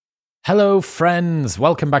Hello, friends.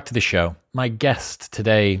 Welcome back to the show. My guest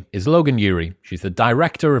today is Logan Ury. She's the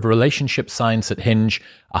Director of Relationship Science at Hinge,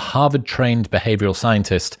 a Harvard-trained behavioral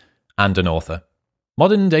scientist, and an author.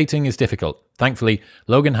 Modern dating is difficult. Thankfully,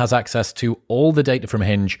 Logan has access to all the data from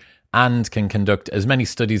Hinge and can conduct as many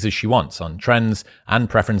studies as she wants on trends and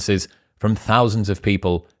preferences from thousands of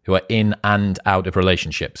people who are in and out of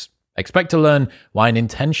relationships. Expect to learn why an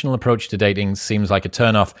intentional approach to dating seems like a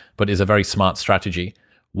turnoff, but is a very smart strategy.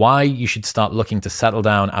 Why you should start looking to settle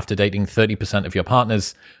down after dating 30% of your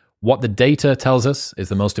partners, what the data tells us is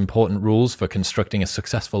the most important rules for constructing a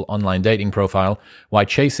successful online dating profile, why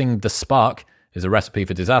chasing the spark is a recipe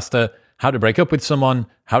for disaster, how to break up with someone,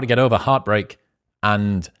 how to get over heartbreak,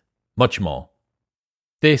 and much more.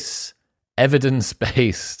 This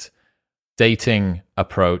evidence-based dating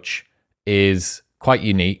approach is quite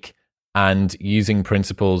unique, and using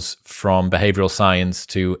principles from behavioral science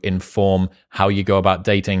to inform how you go about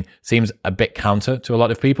dating seems a bit counter to a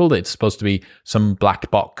lot of people. It's supposed to be some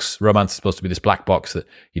black box. Romance is supposed to be this black box that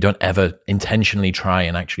you don't ever intentionally try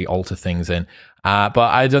and actually alter things in. But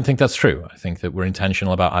I don't think that's true. I think that we're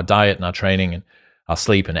intentional about our diet and our training and our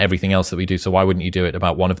sleep and everything else that we do. So why wouldn't you do it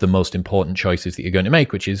about one of the most important choices that you're going to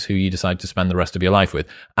make, which is who you decide to spend the rest of your life with?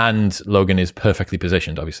 And Logan is perfectly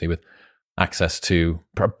positioned, obviously, with access to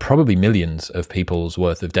probably millions of people's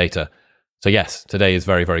worth of data. So yes, today is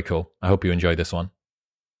very, very cool. I hope you enjoy this one.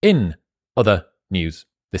 In other news,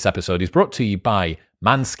 this episode is brought to you by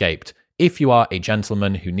Manscaped. If you are a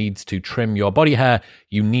gentleman who needs to trim your body hair,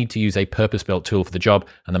 you need to use a purpose-built tool for the job,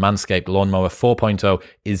 and the Manscaped Lawnmower 4.0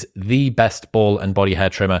 is the best ball and body hair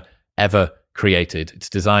trimmer ever created. It's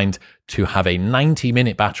designed to have a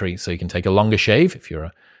 90-minute battery, so you can take a longer shave if you're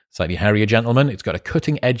a slightly hairier gentleman. It's got a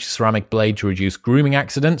cutting-edge ceramic blade to reduce grooming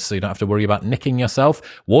accidents, so you don't have to worry about nicking yourself.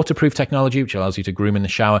 Waterproof technology, which allows you to groom in the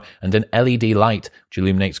shower. And an LED light, which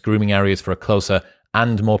illuminates grooming areas for a closer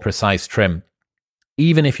and more precise trim.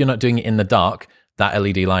 Even if you're not doing it in the dark, that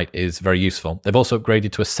LED light is very useful. They've also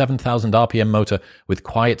upgraded to a 7,000 RPM motor with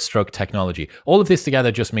quiet stroke technology. All of this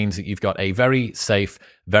together just means that you've got a very safe,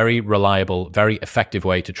 very reliable, very effective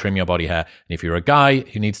way to trim your body hair. And if you're a guy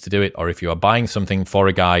who needs to do it, or if you are buying something for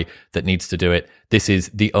a guy that needs to do it, this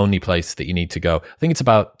is the only place that you need to go. I think it's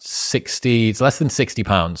about it's less than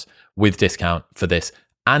 £60 with discount for this.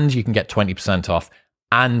 And you can get 20% off.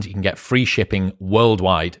 And you can get free shipping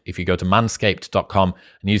worldwide if you go to manscaped.com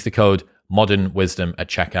and use the code Modern Wisdom at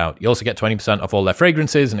checkout. You also get 20% off all their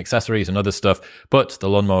fragrances and accessories and other stuff, but the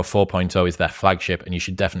Lawnmower 4.0 is their flagship, and you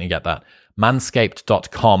should definitely get that.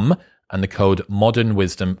 Manscaped.com and the code Modern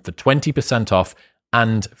Wisdom for 20% off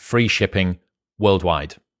and free shipping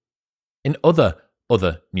worldwide. In other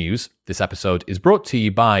news, this episode is brought to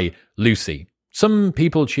you by Lucy. Some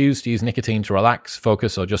people choose to use nicotine to relax,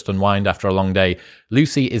 focus, or just unwind after a long day.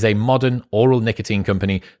 Lucy is a modern oral nicotine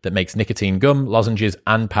company that makes nicotine gum, lozenges,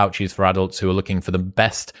 and pouches for adults who are looking for the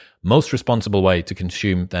best, most responsible way to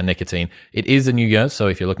consume their nicotine. It is a new year, so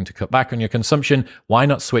if you're looking to cut back on your consumption, why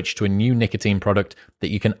not switch to a new nicotine product that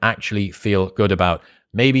you can actually feel good about?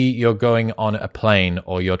 Maybe you're going on a plane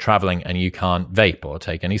or you're traveling and you can't vape or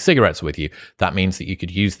take any cigarettes with you. That means that you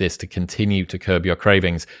could use this to continue to curb your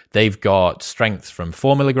cravings. They've got strengths from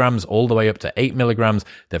 4 milligrams all the way up to 8 milligrams.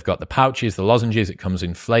 They've got the pouches, the lozenges. It comes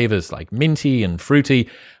in flavors like minty and fruity.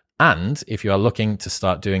 And if you are looking to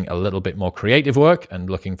start doing a little bit more creative work and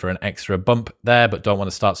looking for an extra bump there but don't want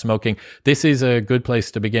to start smoking, this is a good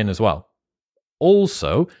place to begin as well.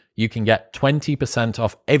 Also, you can get 20%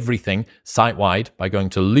 off everything site-wide by going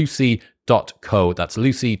to lucy.co. That's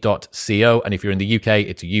lucy.co. And if you're in the UK,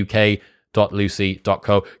 it's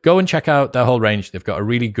uk.lucy.co. Go and check out their whole range. They've got a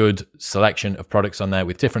really good selection of products on there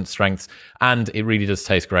with different strengths, and it really does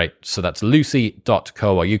taste great. So that's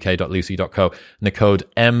lucy.co or uk.lucy.co, and the code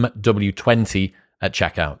MW20 at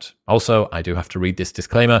checkout. Also, I do have to read this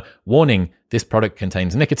disclaimer. Warning, this product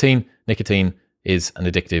contains nicotine. Nicotine is an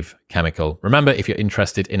addictive chemical. Remember, if you're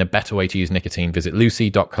interested in a better way to use nicotine, visit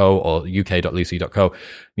lucy.co or uk.lucy.co and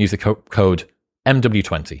use the code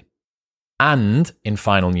MW20. And in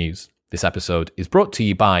final news, this episode is brought to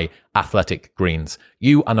you by Athletic Greens.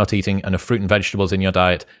 You are not eating enough fruit and vegetables in your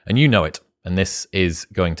diet, and you know it, and this is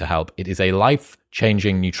going to help. It is a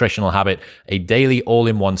life-changing nutritional habit, a daily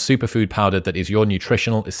all-in-one superfood powder that is your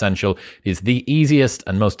nutritional essential. It is the easiest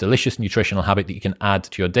and most delicious nutritional habit that you can add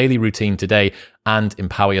to your daily routine today and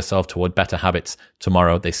empower yourself toward better habits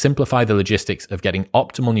tomorrow. They simplify the logistics of getting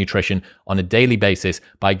optimal nutrition on a daily basis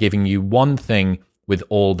by giving you one thing with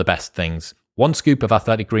all the best things. One scoop of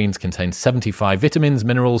Athletic Greens contains 75 vitamins,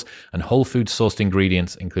 minerals, and whole food sourced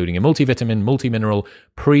ingredients, including a multivitamin, multimineral,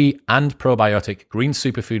 pre- and probiotic, green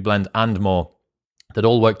superfood blend, and more. that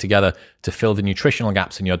all work together to fill the nutritional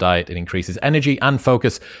gaps in your diet. It increases energy and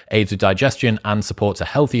focus, aids with digestion, and supports a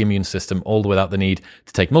healthy immune system, all without the need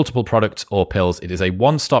to take multiple products or pills. It is a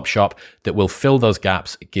one-stop shop that will fill those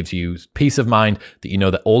gaps. It gives you peace of mind that you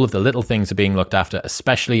know that all of the little things are being looked after,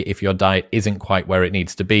 especially if your diet isn't quite where it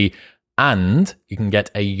needs to be. And you can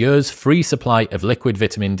get a year's free supply of liquid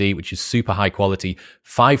vitamin D, which is super high quality,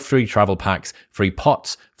 5 free travel packs, free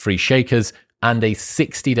pots, free shakers, and a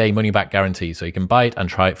 60-day money-back guarantee. So you can buy it and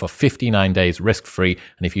try it for 59 days risk-free.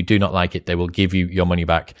 And if you do not like it, they will give you your money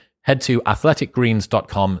back. Head to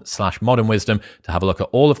athleticgreens.com/modernwisdom to have a look at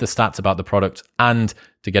all of the stats about the product and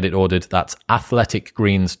to get it ordered. That's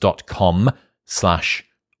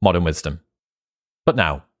athleticgreens.com/modernwisdom. But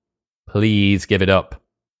now, please give it up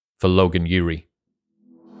for Logan Ury.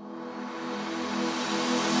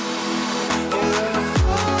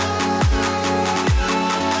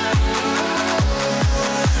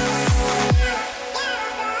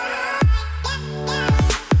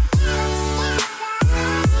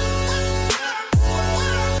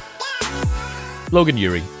 Logan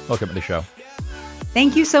Ury, welcome to the show.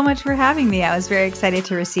 Thank you so much for having me. I was very excited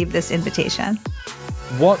to receive this invitation.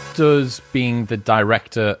 What does being the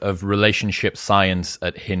director of relationship science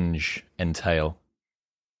at Hinge entail?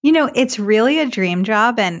 You know, it's really a dream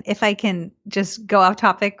job. And if I can just go off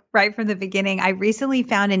topic right from the beginning, I recently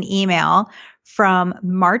found an email from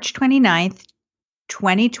March 29th,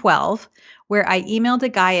 2012, where I emailed a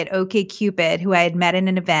guy at OkCupid who I had met in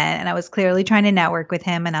an event, and I was clearly trying to network with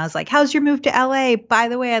him. And I was like, how's your move to LA? By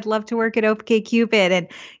the way, I'd love to work at OkCupid. And,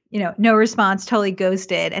 no response, totally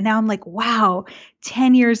ghosted. And now I'm like, wow,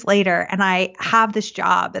 10 years later, and I have this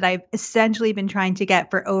job that I've essentially been trying to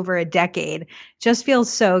get for over a decade. Just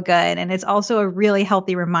feels so good. And it's also a really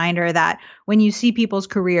healthy reminder that when you see people's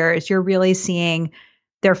careers, you're really seeing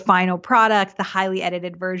their final product, the highly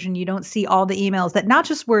edited version. You don't see all the emails that not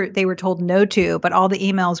just they were told no to, but all the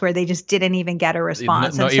emails where they just didn't even get a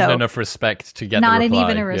response. Not even enough respect to get not the reply.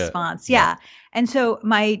 Even a response. Yeah. And so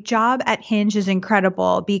my job at Hinge is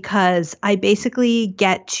incredible because I basically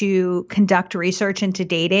get to conduct research into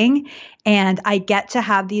dating, and I get to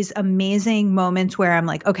have these amazing moments where I'm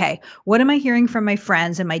like, okay, what am I hearing from my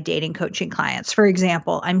friends and my dating coaching clients? For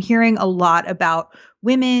example, I'm hearing a lot about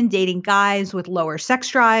women dating guys with lower sex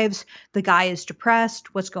drives. The guy is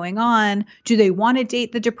depressed. What's going on? Do they want to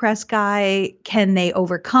date the depressed guy? Can they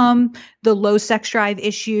overcome the low sex drive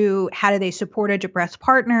issue? How do they support a depressed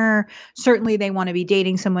partner? Certainly they want to be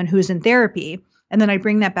dating someone who's in therapy. And then I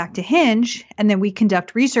bring that back to Hinge, and then we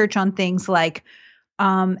conduct research on things like,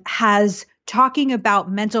 has talking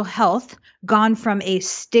about mental health gone from a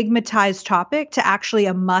stigmatized topic to actually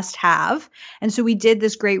a must-have? And so we did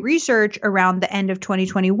this great research around the end of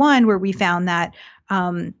 2021 where we found that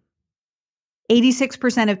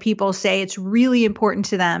 86% of people say it's really important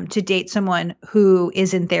to them to date someone who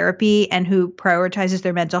is in therapy and who prioritizes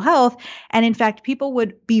their mental health. And in fact, people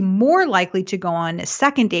would be more likely to go on a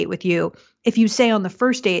second date with you if you say on the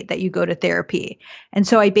first date that you go to therapy. And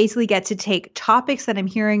so I basically get to take topics that I'm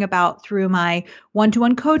hearing about through my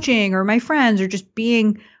one-to-one coaching or my friends or just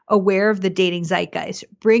being aware of the dating zeitgeist,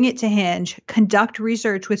 bring it to Hinge, conduct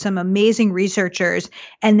research with some amazing researchers,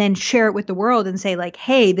 and then share it with the world and say like,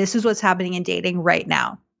 hey, this is what's happening in dating right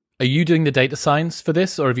now. Are you doing the data science for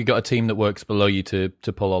this, or have you got a team that works below you to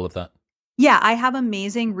pull all of that? Yeah, I have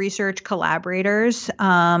amazing research collaborators.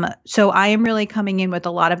 So I am really coming in with a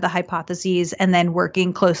lot of the hypotheses and then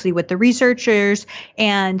working closely with the researchers.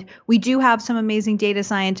 And we do have some amazing data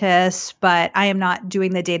scientists, but I am not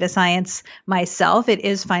doing the data science myself. It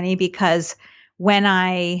is funny because when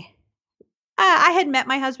I had met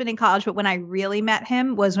my husband in college, but when I really met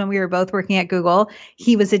him was when we were both working at Google.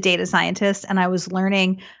 He was a data scientist, and I was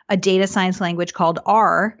learning a data science language called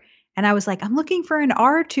R. And I was like, I'm looking for an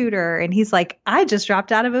R tutor. And he's like, I just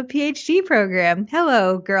dropped out of a PhD program.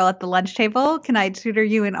 Hello, girl at the lunch table. Can I tutor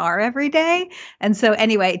you in R every day? And so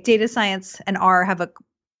anyway, data science and R have a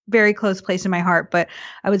very close place in my heart. But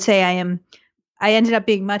I would say I ended up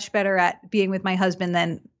being much better at being with my husband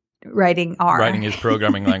than writing R. Writing his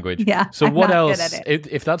programming language. Yeah. So what else,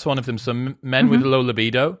 if that's one of them, some men with low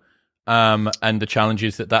libido, and the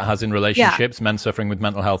challenges that has in relationships, men suffering with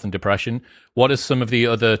mental health and depression. What are some of the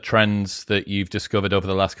other trends that you've discovered over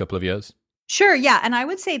the last couple of years? Sure. Yeah. And I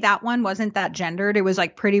would say that one wasn't that gendered. It was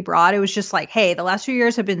like pretty broad. It was just like, hey, the last few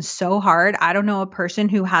years have been so hard. I don't know a person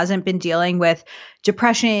who hasn't been dealing with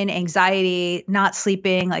depression, anxiety, not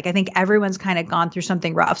sleeping. Like I think everyone's kind of gone through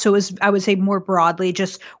something rough. So it was, I would say more broadly,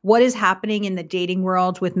 just what is happening in the dating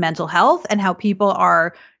world with mental health and how people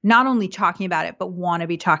are not only talking about it, but want to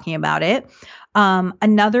be talking about it.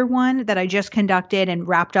 Another one that I just conducted and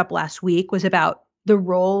wrapped up last week was about the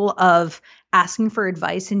role of asking for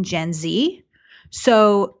advice in Gen Z.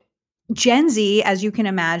 So Gen Z, as you can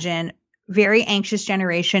imagine, very anxious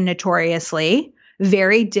generation, notoriously,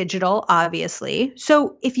 very digital, obviously.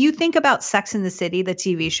 So if you think about Sex in the City, the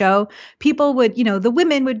TV show, people would, the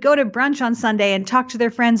women would go to brunch on Sunday and talk to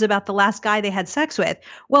their friends about the last guy they had sex with.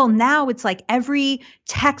 Well, now it's like every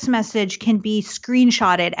text message can be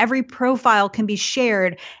screenshotted, every profile can be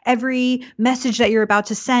shared, every message that you're about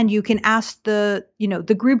to send, you can ask the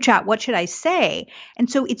group chat, what should I say? And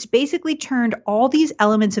so it's basically turned all these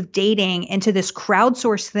elements of dating into this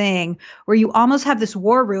crowdsourced thing where you almost have this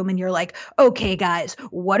war room and you're like, okay, guys,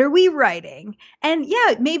 what are we writing? And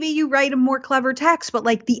yeah, maybe you write a more clever text, but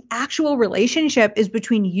like the actual relationship is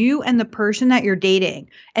between you and the person that you're dating.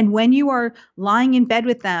 And when you are lying in bed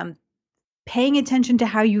with them, paying attention to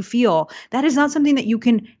how you feel, that is not something that you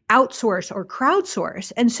can outsource or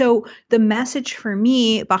crowdsource. And so the message for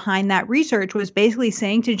me behind that research was basically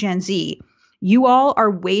saying to Gen Z, you all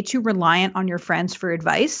are way too reliant on your friends for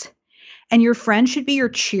advice, and your friends should be your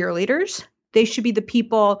cheerleaders. They should be the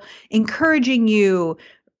people encouraging you,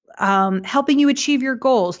 helping you achieve your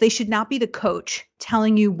goals. They should not be the coach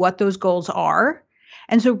telling you what those goals are.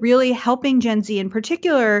 And so really helping Gen Z in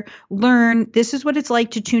particular learn this is what it's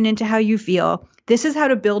like to tune into how you feel. This is how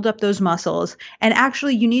to build up those muscles. And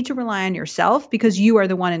actually, you need to rely on yourself because you are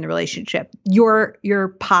the one in the relationship. Your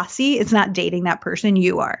posse is not dating that person.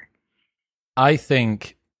 You are. I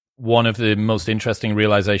think one of the most interesting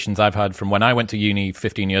realizations I've had from when I went to uni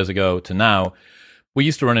 15 years ago to now, we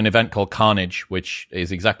used to run an event called Carnage, which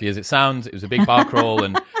is exactly as it sounds. It was a big bar crawl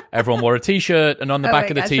and everyone wore a t-shirt, and on the back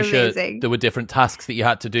of the t-shirt, there were different tasks that you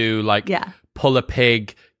had to do, like pull a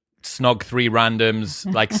pig, snog 3 randoms,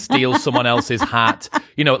 like steal someone else's hat,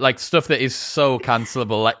 like stuff that is so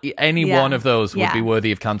cancelable. Like any one of those would be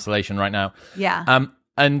worthy of cancellation right now. Yeah.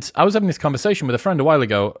 And I was having this conversation with a friend a while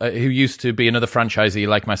ago who used to be another franchisee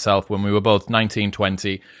like myself when we were both 19,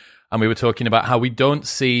 20. And we were talking about how we don't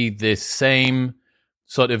see this same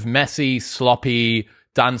sort of messy, sloppy,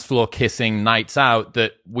 dance floor kissing nights out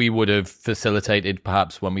that we would have facilitated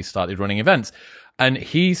perhaps when we started running events. And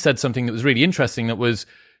he said something that was really interesting, that was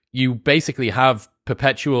you basically have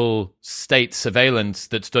perpetual state surveillance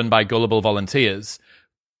that's done by gullible volunteers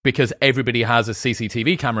because everybody has a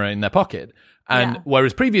CCTV camera in their pocket. And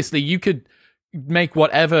whereas previously you could make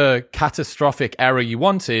whatever catastrophic error you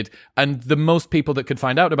wanted, and the most people that could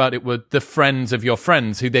find out about it were the friends of your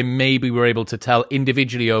friends who they maybe were able to tell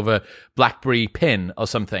individually over BlackBerry PIN or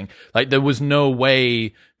something. Like there was no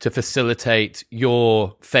way to facilitate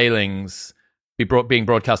your failings being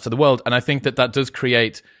broadcast to the world. And I think that does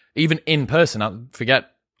create, even in person, I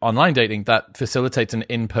forget online dating, that facilitates an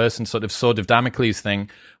in-person sort of sword of Damocles thing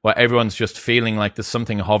where everyone's just feeling like there's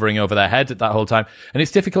something hovering over their head at that whole time. And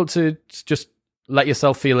it's difficult to just let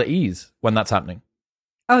yourself feel at ease when that's happening.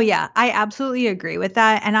 Oh, yeah, I absolutely agree with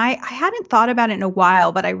that. And I hadn't thought about it in a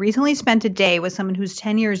while, but I recently spent a day with someone who's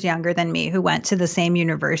 10 years younger than me who went to the same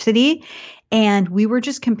university. And we were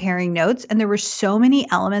just comparing notes. And there were so many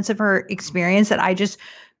elements of her experience that I just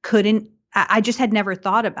had never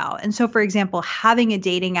thought about. And so, for example, having a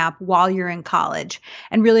dating app while you're in college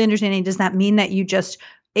and really understanding, does that mean that you just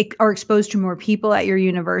are exposed to more people at your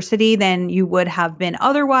university than you would have been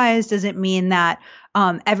otherwise? Does it mean that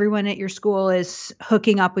everyone at your school is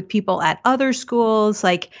hooking up with people at other schools?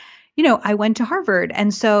 Like, I went to Harvard,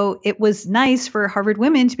 and so it was nice for Harvard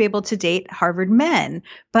women to be able to date Harvard men.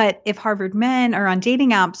 But if Harvard men are on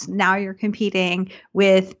dating apps, now you're competing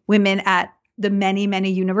with women at the many,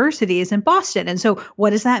 many universities in Boston. And so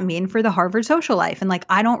what does that mean for the Harvard social life? And like,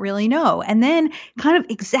 I don't really know. And then kind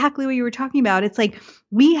of exactly what you were talking about, it's like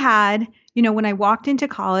we had, when I walked into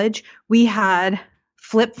college, we had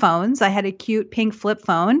flip phones. I had a cute pink flip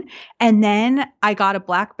phone, and then I got a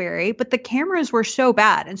BlackBerry, but the cameras were so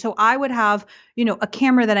bad. And so I would have, a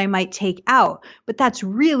camera that I might take out, but that's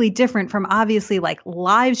really different from obviously like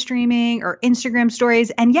live streaming or Instagram stories.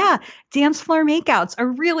 And yeah, dance floor makeouts are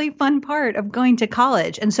a really fun part of going to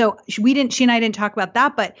college. And so she and I didn't talk about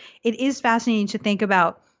that, but it is fascinating to think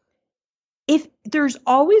about if there's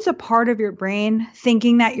always a part of your brain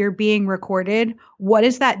thinking that you're being recorded, what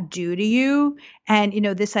does that do to you? And,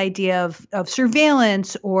 this idea of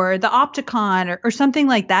surveillance or the Opticon or something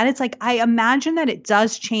like that, it's like, I imagine that it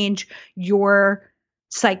does change your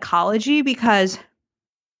psychology because,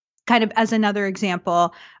 kind of as another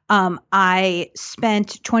example, I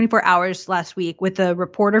spent 24 hours last week with a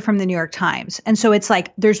reporter from the New York Times. And so it's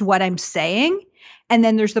like, there's what I'm saying. And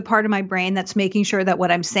then there's the part of my brain that's making sure that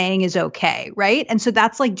what I'm saying is okay. Right. And so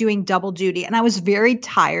that's like doing double duty. And I was very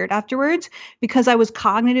tired afterwards because I was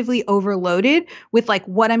cognitively overloaded with like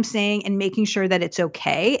what I'm saying and making sure that it's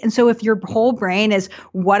okay. And so if your whole brain is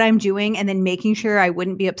what I'm doing and then making sure I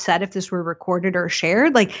wouldn't be upset if this were recorded or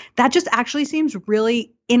shared, like that just actually seems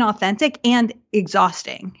really inauthentic and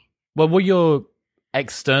exhausting. Well, what you're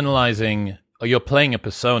externalizing, or you're playing a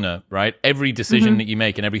persona, right? Every decision that you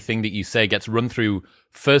make and everything that you say gets run through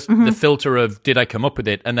first the filter of, did I come up with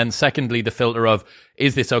it? And then secondly, the filter of,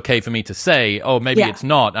 is this okay for me to say? Oh, maybe it's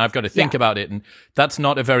not. I've got to think about it. And that's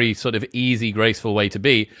not a very sort of easy, graceful way to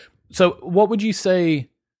be. So what would you say,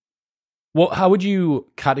 how would you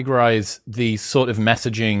categorize the sort of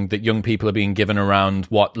messaging that young people are being given around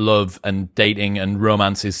what love and dating and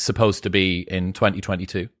romance is supposed to be in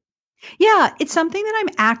 2022? Yeah, it's something that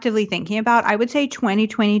I'm actively thinking about. I would say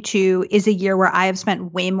 2022 is a year where I have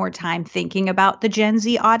spent way more time thinking about the Gen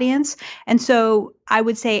Z audience. And so I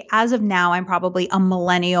would say as of now, I'm probably a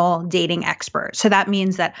millennial dating expert. So that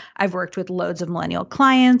means that I've worked with loads of millennial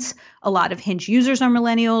clients. A lot of Hinge users are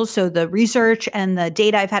millennials. So the research and the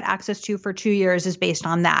data I've had access to for 2 years is based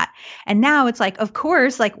on that. And now it's like, of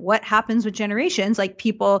course, like what happens with generations, like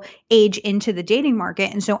people age into the dating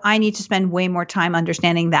market. And so I need to spend way more time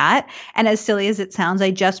understanding that. And as silly as it sounds,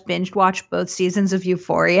 I just binge watched both seasons of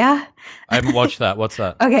Euphoria. I haven't watched that. What's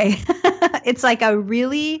that? Okay. It's like a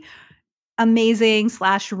really amazing /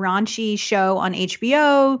 raunchy show on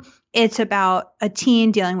HBO. It's about a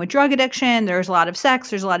teen dealing with drug addiction. There's a lot of sex,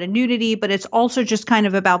 there's a lot of nudity, but it's also just kind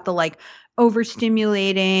of about the like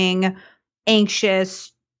overstimulating,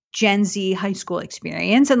 anxious Gen Z high school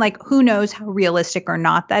experience. And like, who knows how realistic or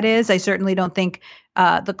not that is. I certainly don't think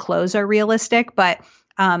the clothes are realistic, but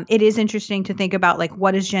it is interesting to think about like,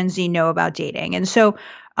 what does Gen Z know about dating? And so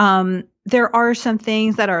there are some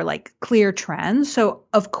things that are like clear trends. So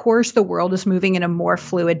of course the world is moving in a more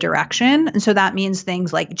fluid direction. And so that means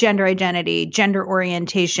things like gender identity, gender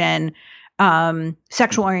orientation,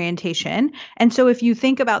 sexual orientation. And so if you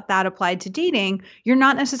think about that applied to dating, you're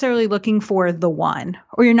not necessarily looking for the one,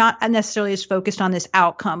 or you're not necessarily as focused on this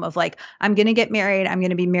outcome of like, I'm going to get married, I'm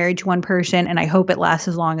going to be married to one person, and I hope it lasts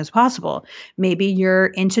as long as possible. Maybe you're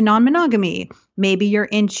into non-monogamy. Maybe you're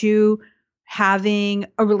into having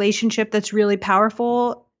a relationship that's really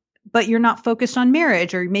powerful, but you're not focused on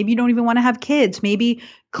marriage, or maybe you don't even want to have kids. Maybe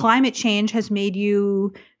climate change has made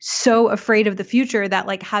you so afraid of the future that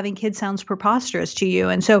like having kids sounds preposterous to you.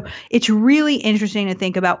 And so it's really interesting to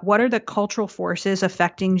think about what are the cultural forces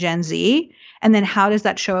affecting Gen Z, and then how does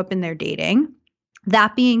that show up in their dating?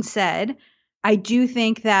 That being said, I do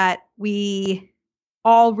think that we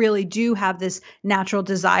all really do have this natural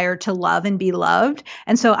desire to love and be loved.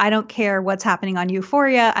 And so I don't care what's happening on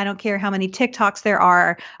Euphoria. I don't care how many TikToks there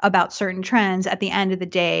are about certain trends. At the end of the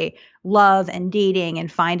day, love and dating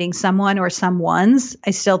and finding someone or someones, I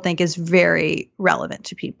still think is very relevant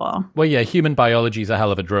to people. Well, yeah, human biology is a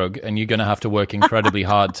hell of a drug, and you're going to have to work incredibly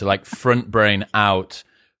hard to like front brain out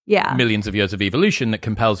millions of years of evolution that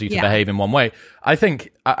compels you to behave in one way. I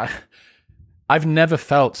think I've never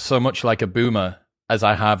felt so much like a boomer as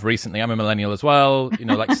I have recently. I'm a millennial as well, you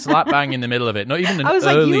know, like slap bang in the middle of it. Not even I was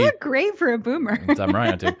like, you look great for a boomer. Damn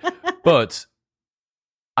right I do. But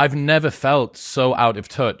I've never felt so out of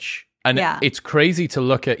touch. And it's crazy to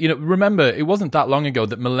look at, you know, remember, it wasn't that long ago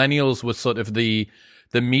that millennials were sort of the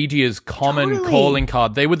media's common calling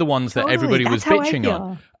card. They were the ones that everybody was bitching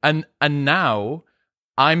on. And now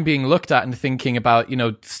I'm being looked at and thinking about, you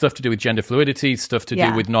know, stuff to do with gender fluidity, stuff to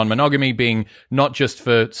do with non-monogamy being not just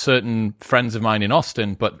for certain friends of mine in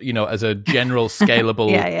Austin, but, you know, as a general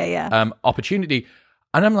scalable opportunity.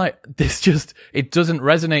 And I'm like, it doesn't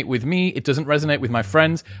resonate with me. It doesn't resonate with my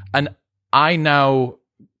friends. And I now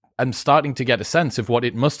am starting to get a sense of what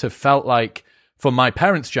it must have felt like for my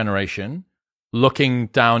parents' generation, looking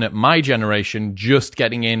down at my generation, just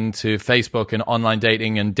getting into Facebook and online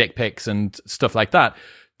dating and dick pics and stuff like that,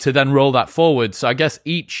 to then roll that forward. So I guess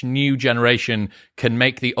each new generation can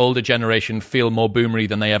make the older generation feel more boomery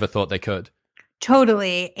than they ever thought they could.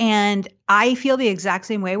 Totally. And I feel the exact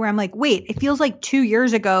same way, where I'm like, wait, it feels like 2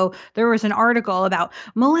 years ago, there was an article about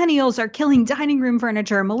millennials are killing dining room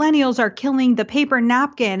furniture. Millennials are killing the paper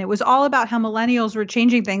napkin. It was all about how millennials were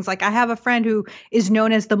changing things. Like I have a friend who is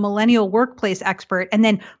known as the millennial workplace expert. And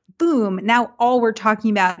then boom, now all we're talking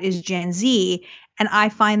about is Gen Z. And I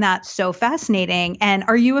find that so fascinating. And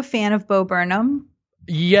are you a fan of Bo Burnham?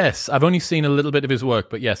 Yes. I've only seen a little bit of his work,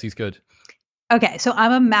 but yes, he's good. Okay, so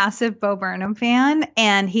I'm a massive Bo Burnham fan,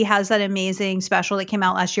 and he has that amazing special that came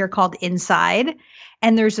out last year called Inside.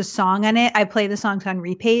 And there's a song on it. I play the songs on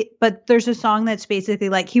repeat, but there's a song that's basically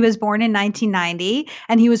like he was born in 1990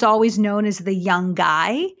 and he was always known as the young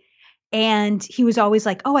guy. And he was always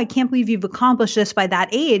like, oh, I can't believe you've accomplished this by that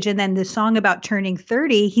age. And then the song about turning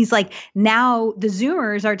 30, he's like, now the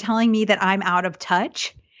Zoomers are telling me that I'm out of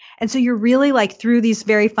touch. And so you're really like through these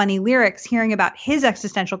very funny lyrics, hearing about his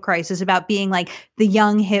existential crisis about being like the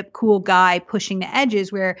young, hip, cool guy pushing the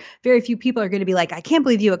edges, where very few people are going to be like, I can't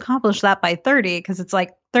believe you accomplished that by 30, because it's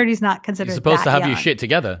like 30 is not considered. You're supposed to have young. your shit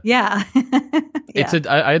together. Yeah.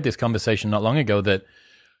 I had this conversation not long ago that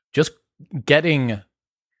just getting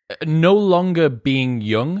no longer being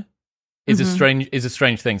young is a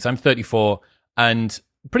strange thing. So I'm 34, and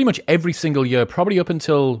pretty much every single year, probably up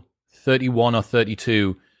until 31 or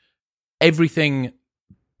 32, everything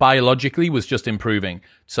biologically was just improving.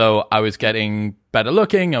 So I was getting better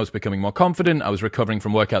looking, I was becoming more confident, I was recovering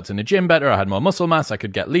from workouts in the gym better, I had more muscle mass, I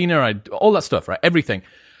could get leaner, all that stuff, right? Everything.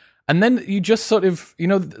 And then you just sort of,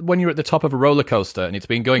 when you're at the top of a roller coaster and it's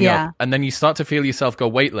been going up, and then you start to feel yourself go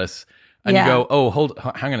weightless. And you go, oh,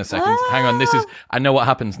 hang on a second. Hang on. I know what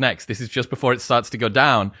happens next. This is just before it starts to go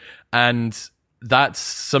down. And that's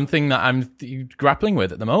something that I'm grappling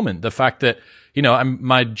with at the moment. The fact that,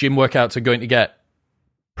 my gym workouts are going to get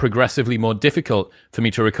progressively more difficult for me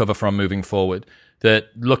to recover from moving forward. That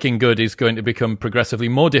looking good is going to become progressively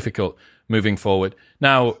more difficult moving forward.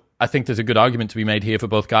 Now, I think there's a good argument to be made here for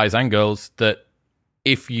both guys and girls that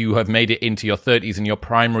if you have made it into your 30s and your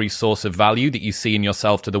primary source of value that you see in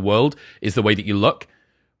yourself to the world is the way that you look,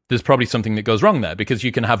 there's probably something that goes wrong there, because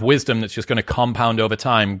you can have wisdom that's just going to compound over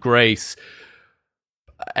time, grace,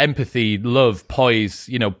 empathy, love, poise,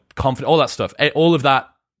 confidence, all that stuff. All of that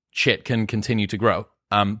shit can continue to grow.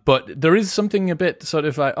 But there is something a bit sort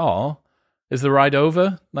of like, oh, is the ride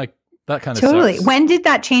over? Like that kind of Totally. sucks. When did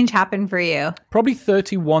that change happen for you? Probably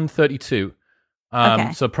 31, 32.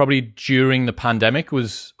 Okay. So probably during the pandemic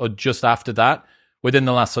or just after that, within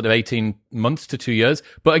the last sort of 18 months to 2 years.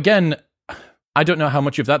 But again, I don't know how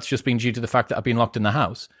much of that's just been due to the fact that I've been locked in the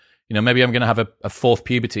house. Maybe I'm going to have a fourth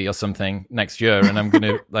puberty or something next year and I'm going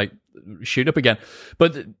to like shoot up again.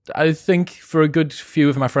 But I think for a good few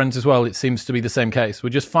of my friends as well, it seems to be the same case. We're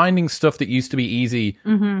just finding stuff that used to be easy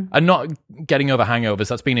and not getting over hangovers.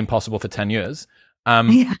 That's been impossible for 10 years.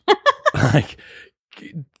 Like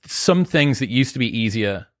some things that used to be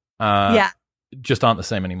easier just aren't the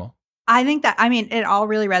same anymore. I think that, it all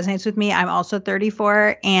really resonates with me. I'm also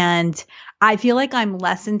 34 and I feel like I'm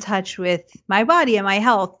less in touch with my body and my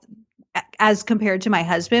health as compared to my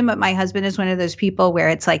husband. But my husband is one of those people where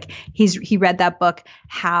it's like he read that book,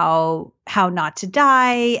 How Not to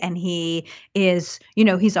Die. And he is,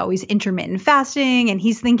 he's always intermittent fasting and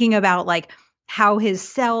he's thinking about like how his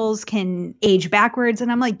cells can age backwards.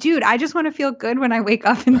 And I'm like, dude, I just want to feel good when I wake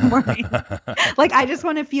up in the morning. Like, I just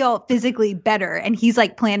want to feel physically better. And he's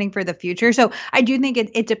like planning for the future. So I do think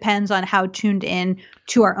it depends on how tuned in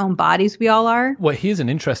to our own bodies we all are. Well, here's an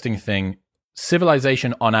interesting thing.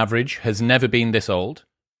 Civilization on average has never been this old.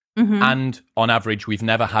 And on average, we've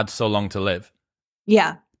never had so long to live.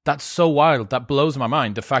 Yeah. That's so wild. That blows my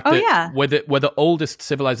mind. The fact that we're the oldest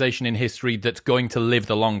civilization in history that's going to live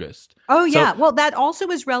the longest. Oh, yeah. Well, that also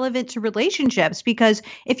is relevant to relationships, because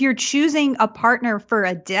if you're choosing a partner for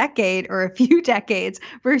a decade or a few decades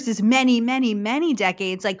versus many, many, many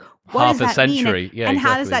decades, like what half does a that century. mean? Yeah, and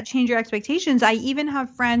exactly. How does that change your expectations? I even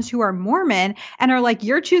have friends who are Mormon and are like,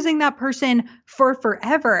 you're choosing that person for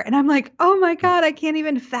forever. And I'm like, oh my God, I can't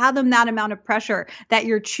even fathom that amount of pressure that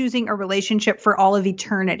you're choosing a relationship for all of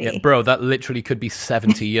eternity. Yeah, bro, that literally could be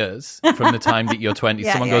 70 years from the time that you're 20.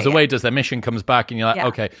 Someone goes away, does their mission, comes back, and you're like,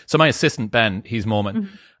 okay. So my assistant, Ben, he's Mormon,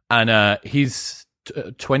 and he's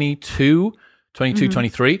 22,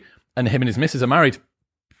 23, and him and his missus are married,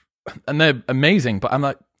 and they're amazing. But I'm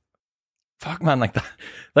like, fuck, man, like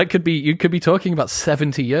that could be, you could be talking about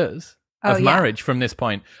 70 years of marriage from this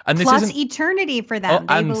point. And this plus isn't eternity for them.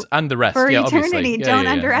 And the rest. For eternity. Obviously. Don't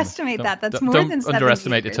underestimate that. That's more than 70 Don't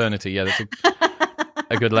underestimate years. eternity. Yeah, that's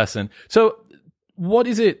a good lesson. So what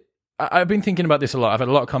is it? I've been thinking about this a lot. I've had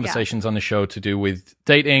a lot of conversations on the show to do with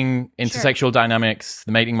dating, intersexual dynamics,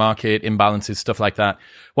 the mating market, imbalances, stuff like that.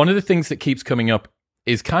 One of the things that keeps coming up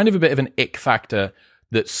is kind of a bit of an ick factor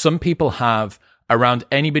that some people have around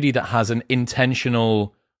anybody that has an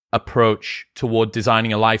intentional approach toward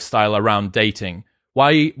designing a lifestyle around dating.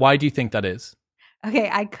 Why do you think that is? Okay,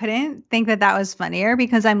 I couldn't think that was funnier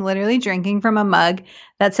because I'm literally drinking from a mug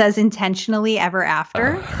that says intentionally ever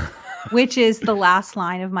after. which is the last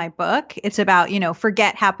line of my book. It's about,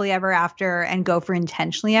 forget happily ever after and go for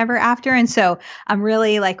intentionally ever after. And so I'm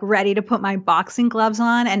really like ready to put my boxing gloves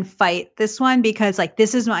on and fight this one because like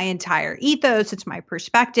this is my entire ethos. It's my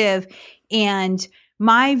perspective. And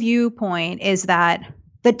my viewpoint is that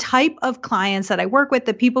the type of clients that I work with,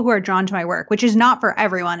 the people who are drawn to my work, which is not for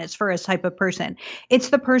everyone, it's for a type of person. It's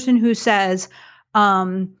the person who says,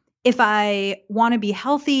 if I want to be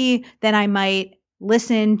healthy, then I might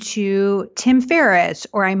listen to Tim Ferriss,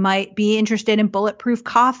 or I might be interested in bulletproof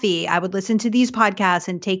coffee. I would listen to these podcasts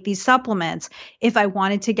and take these supplements. If I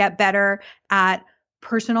wanted to get better at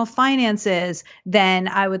personal finances, then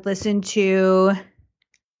I would listen to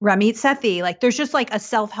Ramit Sethi. Like there's just like a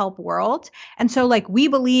self-help world. And so like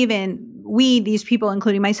these people,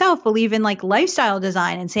 including myself, believe in like lifestyle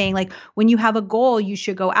design and saying like, when you have a goal, you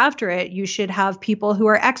should go after it. You should have people who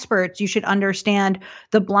are experts. You should understand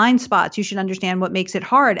the blind spots. You should understand what makes it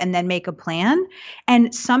hard and then make a plan.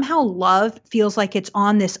 And somehow love feels like it's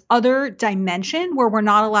on this other dimension where we're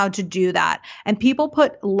not allowed to do that. And people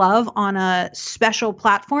put love on a special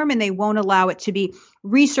platform and they won't allow it to be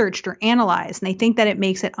researched or analyzed. And they think that it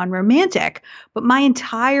makes it unromantic. But my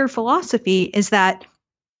entire philosophy is that,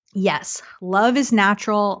 yes, love is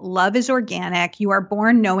natural. Love is organic. You are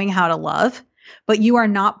born knowing how to love, but you are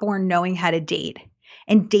not born knowing how to date.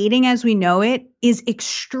 And dating as we know it is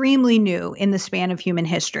extremely new in the span of human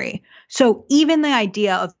history. So even the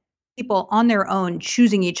idea of people on their own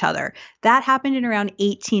choosing each other, that happened in around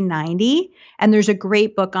 1890. And there's a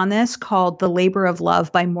great book on this called The Labor of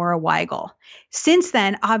Love by Maura Weigel. Since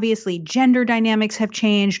then, obviously, gender dynamics have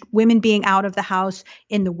changed, women being out of the house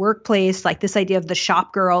in the workplace, like this idea of the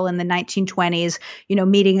shop girl in the 1920s,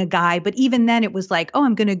 meeting a guy. But even then it was like, oh,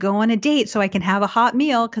 I'm going to go on a date so I can have a hot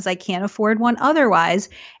meal because I can't afford one otherwise.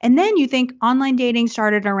 And then you think online dating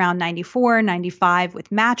started around 94, 95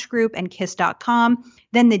 with Match Group and Kiss.com.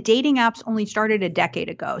 Then the dating apps only started a decade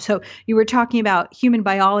ago. So you were talking about human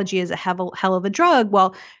biology as a hell of a drug.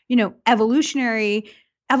 Well,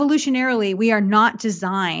 evolutionarily, we are not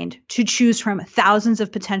designed to choose from thousands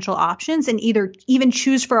of potential options and even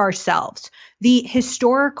choose for ourselves. The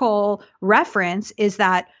historical reference is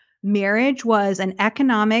that marriage was an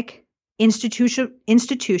economic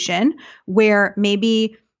institution where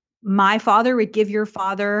maybe my father would give your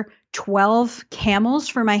father 12 camels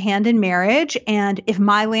for my hand in marriage. And if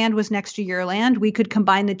my land was next to your land, we could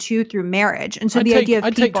combine the two through marriage. And so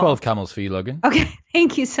I'd take 12 camels for you, Logan. Okay.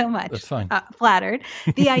 Thank you so much. That's fine. Flattered.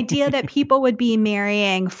 The idea that people would be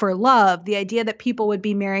marrying for love, the idea that people would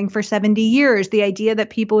be marrying for 70 years, the idea that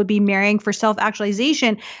people would be marrying for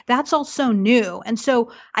self-actualization, that's all so new. And so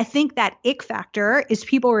I think that ick factor is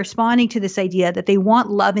people responding to this idea that they want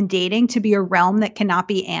love and dating to be a realm that cannot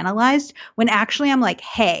be analyzed, when actually I'm like,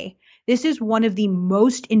 hey, this is one of the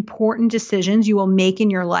most important decisions you will make in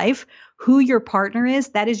your life. Who your partner is,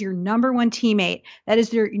 that is your number one teammate. That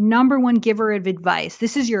is your number one giver of advice.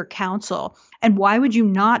 This is your counsel. And why would you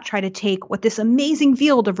not try to take what this amazing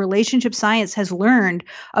field of relationship science has learned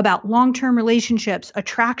about long-term relationships,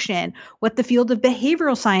 attraction, what the field of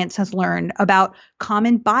behavioral science has learned about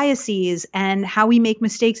common biases and how we make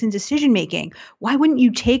mistakes in decision-making? Why wouldn't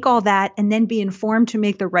you take all that and then be informed to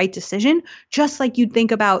make the right decision, just like you'd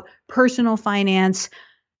think about personal finance,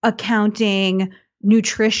 accounting,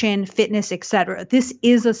 nutrition, fitness, etc. This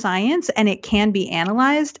is a science and it can be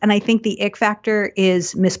analyzed. And I think the ick factor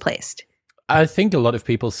is misplaced. I think a lot of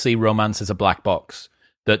people see romance as a black box,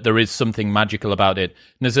 that there is something magical about it.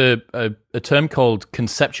 And there's a term called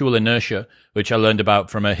conceptual inertia, which I learned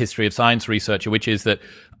about from a history of science researcher, which is that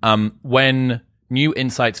when new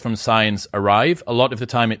insights from science arrive, a lot of the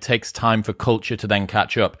time it takes time for culture to then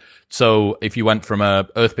catch up. So if you went from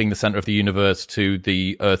Earth being the center of the universe to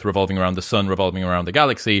the Earth revolving around the sun, revolving around the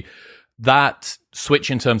galaxy, that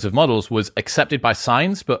switch in terms of models was accepted by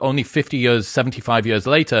science, but only 50 years, 75 years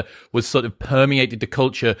later was sort of permeated the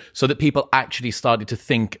culture so that people actually started to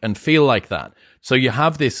think and feel like that. So you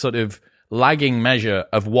have this sort of lagging measure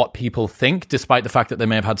of what people think, despite the fact that they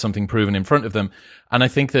may have had something proven in front of them. And I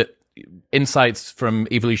think that insights from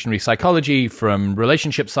evolutionary psychology, from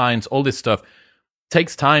relationship science, all this stuff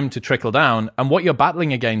takes time to trickle down. And what you're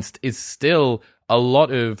battling against is still a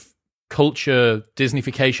lot of culture,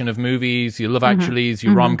 Disneyfication of movies, your Love Actuallys,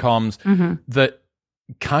 your rom-coms, that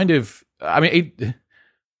kind of,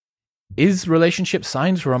 is relationship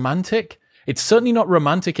science romantic? It's certainly not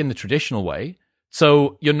romantic in the traditional way.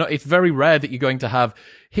 So it's very rare that you're going to have,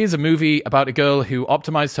 here's a movie about a girl who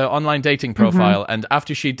optimized her online dating profile. And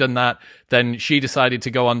after she'd done that, then she decided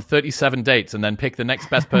to go on 37 dates and then pick the next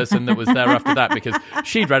best person that was there after that because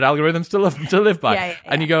she'd read algorithms to live by.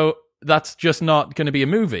 And you go, that's just not going to be a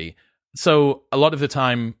movie. So a lot of the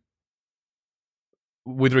time,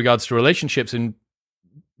 with regards to relationships and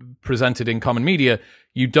presented in common media,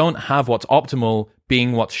 you don't have what's optimal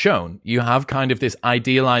being what's shown. You have kind of this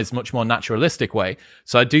idealized, much more naturalistic way.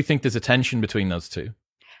 So I do think there's a tension between those two.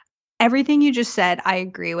 Everything you just said, I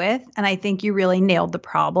agree with. And I think you really nailed the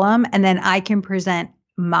problem. And then I can present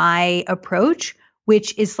my approach,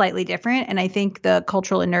 which is slightly different. And I think the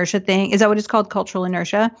cultural inertia thing, is that what it's called? Cultural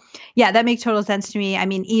inertia? Yeah, that makes total sense to me. I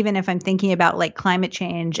mean, even if I'm thinking about like climate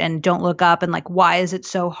change and Don't Look Up and like, why is it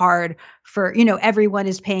so hard for, everyone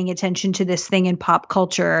is paying attention to this thing in pop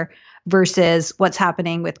culture versus what's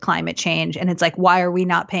happening with climate change. And it's like, why are we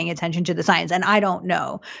not paying attention to the science? And I don't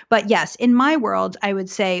know. But yes, in my world, I would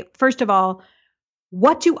say, first of all,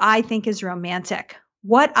 what do I think is romantic?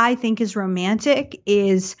 What I think is romantic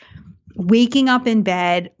is waking up in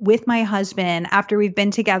bed with my husband after we've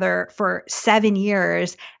been together for 7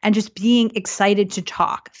 years and just being excited to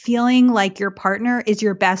talk, feeling like your partner is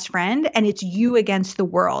your best friend and it's you against the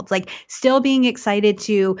world, like still being excited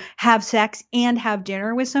to have sex and have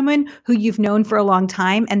dinner with someone who you've known for a long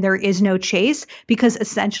time and there is no chase because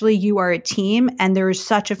essentially you are a team and there is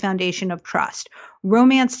such a foundation of trust.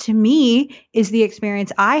 Romance to me is the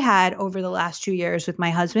experience I had over the last 2 years with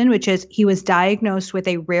my husband, which is he was diagnosed with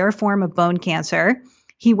a rare form of bone cancer.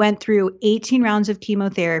 He went through 18 rounds of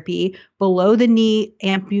chemotherapy, below the knee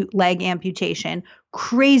leg amputation,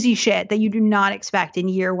 crazy shit that you do not expect in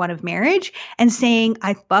year one of marriage, and saying,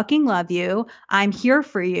 I fucking love you. I'm here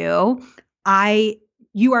for you.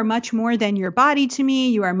 You are much more than your body to me.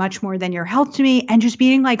 You are much more than your health to me. And just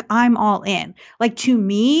being like, I'm all in. Like, to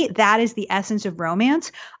me, that is the essence of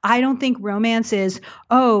romance. I don't think romance is,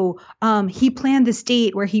 he planned this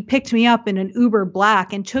date where he picked me up in an Uber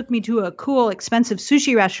Black and took me to a cool, expensive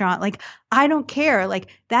sushi restaurant. Like, I don't care. Like,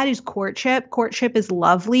 that is courtship. Courtship is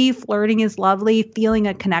lovely. Flirting is lovely. Feeling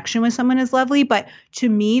a connection with someone is lovely. But to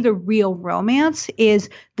me, the real romance is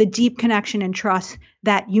the deep connection and trust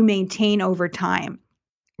that you maintain over time.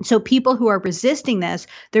 So people who are resisting this,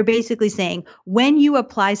 they're basically saying, when you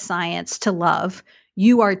apply science to love,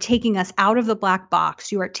 you are taking us out of the black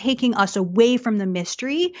box. You are taking us away from the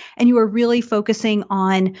mystery, and you are really focusing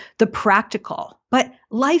on the practical. But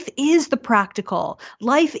life is the practical.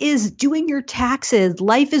 Life is doing your taxes.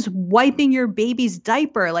 Life is wiping your baby's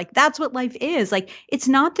diaper. Like, that's what life is. Like, it's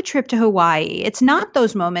not the trip to Hawaii. It's not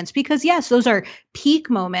those moments, because yes, those are peak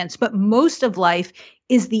moments, but most of life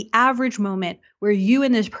is the average moment where you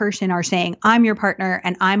and this person are saying, I'm your partner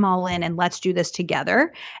and I'm all in and let's do this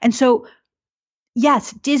together. And so,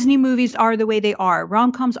 yes, Disney movies are the way they are.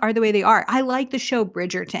 Rom-coms are the way they are. I like the show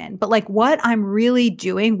Bridgerton, but like what I'm really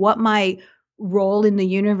doing, what my role in the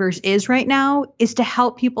universe is right now, is to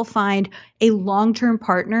help people find a long-term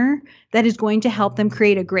partner that is going to help them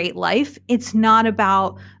create a great life. It's not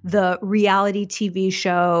about the reality TV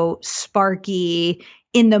show, sparky,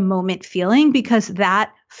 in the moment feeling, because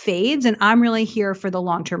that fades. And I'm really here for the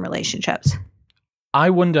long-term relationships. I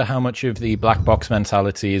wonder how much of the black box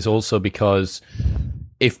mentality is also because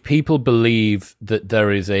if people believe that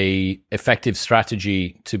there is a effective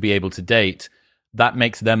strategy to be able to date, that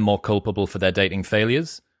makes them more culpable for their dating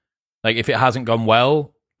failures. Like, if it hasn't gone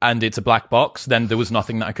well and it's a black box, then there was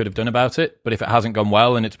nothing that I could have done about it. But if it hasn't gone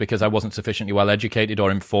well and it's because I wasn't sufficiently well educated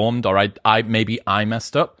or informed, or I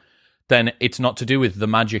messed up, then it's not to do with the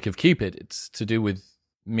magic of Cupid. It's to do with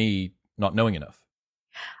me not knowing enough.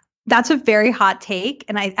 That's a very hot take,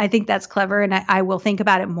 and I think that's clever, and I will think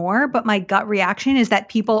about it more, but my gut reaction is that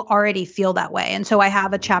people already feel that way. And so I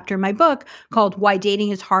have a chapter in my book called Why Dating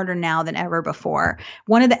is Harder Now Than Ever Before.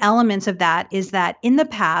 One of the elements of that is that in the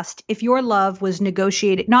past, if your love was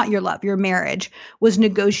negotiated, not your love, your marriage was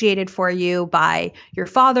negotiated for you by your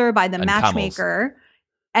father, by the matchmaker,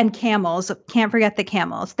 and camels, can't forget the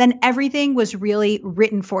camels, then everything was really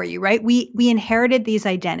written for you, right? We inherited these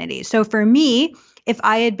identities. So for me, if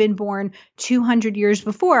I had been born 200 years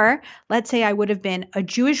before, let's say I would have been a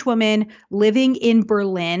Jewish woman living in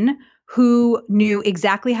Berlin who knew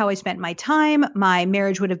exactly how I spent my time. My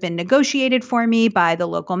marriage would have been negotiated for me by the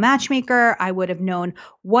local matchmaker. I would have known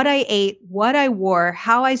what I ate, what I wore,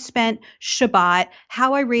 how I spent Shabbat,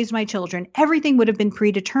 how I raised my children. Everything would have been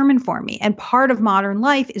predetermined for me. And part of modern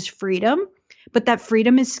life is freedom. But that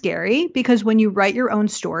freedom is scary because when you write your own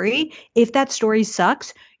story, if that story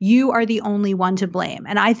sucks, you are the only one to blame.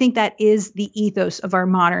 And I think that is the ethos of our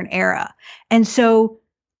modern era. And so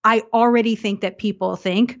I already think that people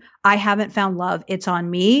think I haven't found love. It's on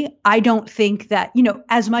me. I don't think that,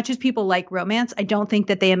 as much as people like romance, I don't think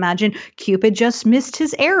that they imagine Cupid just missed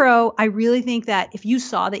his arrow. I really think that if you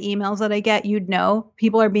saw the emails that I get, you'd know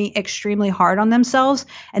people are being extremely hard on themselves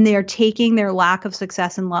and they are taking their lack of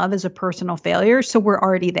success in love as a personal failure. So we're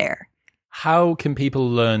already there. How can people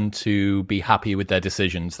learn to be happy with their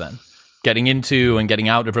decisions then? Getting into and getting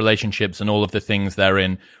out of relationships and all of the things they're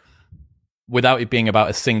in, without it being about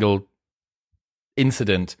a single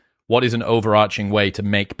incident, what is an overarching way to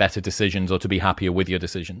make better decisions or to be happier with your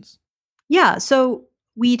decisions? Yeah. So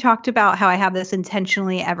we talked about how I have this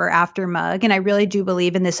intentionally ever after mug, and I really do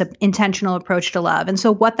believe in this intentional approach to love. And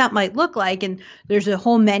so what that might look like, and there's a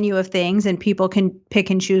whole menu of things and people can pick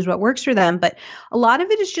and choose what works for them, but a lot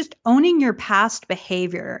of it is just owning your past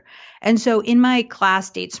behavior. And so in my class,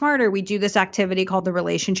 Date Smarter, we do this activity called the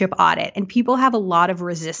relationship audit, and people have a lot of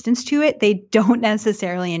resistance to it. They don't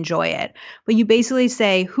necessarily enjoy it, but you basically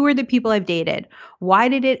say, who are the people I've dated? Why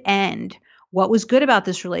did it end? What was good about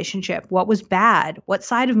this relationship? What was bad? What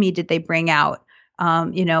side of me did they bring out?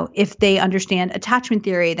 If they understand attachment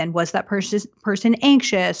theory, then was that person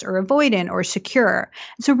anxious or avoidant or secure?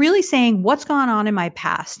 And so really saying what's gone on in my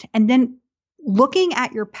past and then looking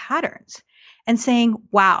at your patterns and saying,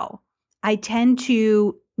 wow, I tend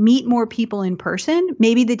to meet more people in person.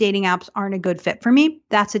 Maybe the dating apps aren't a good fit for me.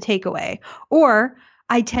 That's a takeaway. Or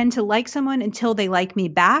I tend to like someone until they like me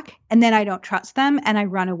back, and then I don't trust them and I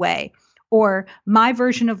run away. Or my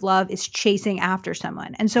version of love is chasing after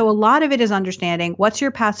someone. And so a lot of it is understanding what's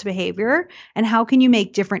your past behavior and how can you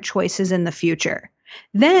make different choices in the future.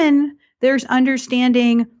 Then there's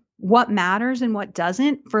understanding what matters and what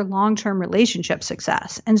doesn't for long-term relationship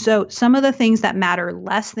success. And so some of the things that matter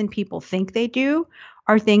less than people think they do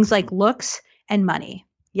are things like looks and money.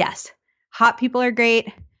 Yes, hot people are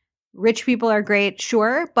great. Rich people are great,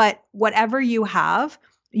 sure. But whatever you have,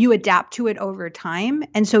 you adapt to it over time.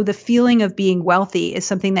 And so the feeling of being wealthy is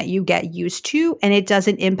something that you get used to, and it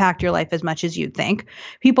doesn't impact your life as much as you'd think.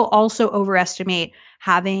 People also overestimate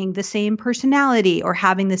having the same personality or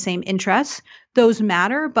having the same interests. Those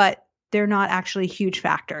matter, but they're not actually huge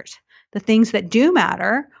factors. The things that do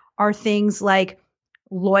matter are things like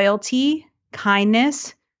loyalty,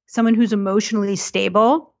 kindness, someone who's emotionally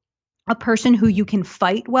stable, a person who you can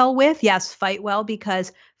fight well with. Yes, fight well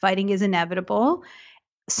because fighting is inevitable.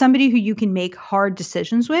 Somebody who you can make hard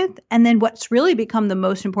decisions with. And then what's really become the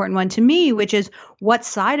most important one to me, which is what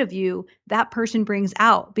side of you that person brings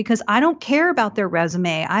out. Because I don't care about their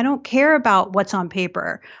resume. I don't care about what's on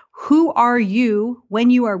paper. Who are you when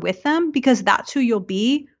you are with them? Because that's who you'll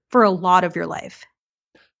be for a lot of your life.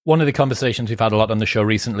 One of the conversations we've had a lot on the show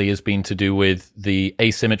recently has been to do with the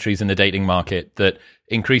asymmetries in the dating market, that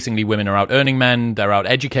increasingly women are out earning men, they're out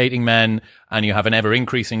educating men, and you have an ever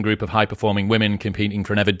increasing group of high performing women competing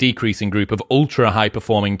for an ever decreasing group of ultra high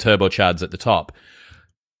performing turbo chads at the top.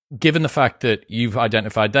 Given the fact that you've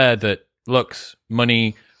identified there that looks,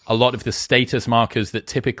 money, a lot of the status markers that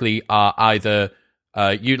typically are either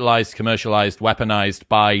utilized, commercialized, weaponized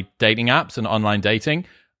by dating apps and online dating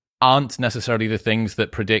aren't necessarily the things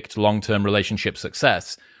that predict long-term relationship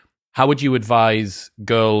success. How would you advise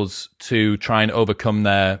girls to try and overcome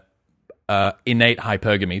their innate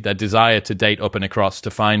hypergamy, their desire to date up and across,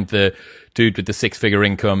 to find the dude with the six-figure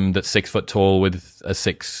income that's 6 foot tall with a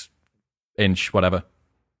 6-inch whatever?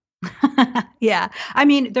 Yeah. I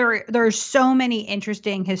mean, there are so many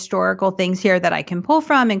interesting historical things here that I can pull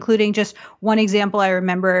from, including just one example. I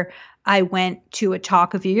remember I went to a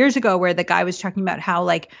talk a few years ago where the guy was talking about how,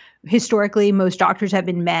 like, historically most doctors have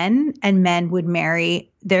been men and men would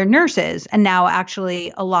marry their nurses. And now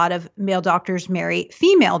actually a lot of male doctors marry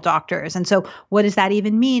female doctors. And so what does that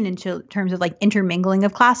even mean in terms of like intermingling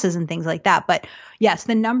of classes and things like that? But yes,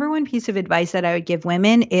 the number one piece of advice that I would give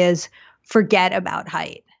women is forget about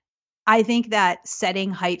height. I think that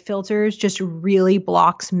setting height filters just really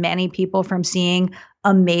blocks many people from seeing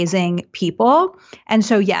amazing people. And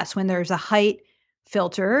so, yes, when there's a height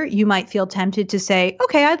filter, you might feel tempted to say,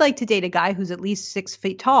 okay, I'd like to date a guy who's at least 6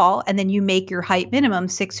 feet tall. And then you make your height minimum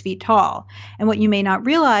 6 feet tall. And what you may not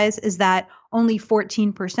realize is that only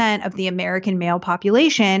 14% of the American male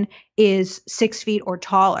population is 6 feet or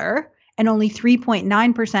taller. And only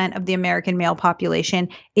 3.9% of the American male population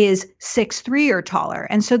is 6'3" or taller.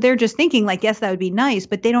 And so they're just thinking like, yes, that would be nice,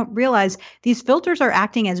 but they don't realize these filters are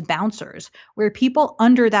acting as bouncers, where people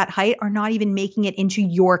under that height are not even making it into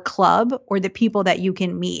your club or the people that you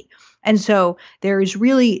can meet. And so there is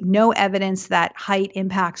really no evidence that height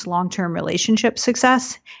impacts long-term relationship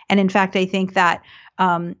success. And in fact, I think that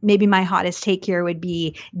maybe my hottest take here would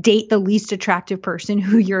be date the least attractive person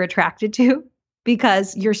who you're attracted to.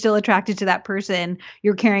 because you're still attracted to that person.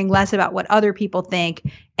 You're caring less about what other people think,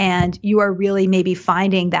 and you are really maybe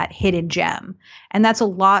finding that hidden gem. And that's a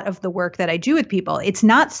lot of the work that I do with people. It's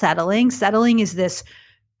not settling. Settling is this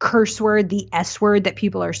curse word, the S word that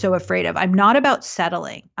people are so afraid of. I'm not about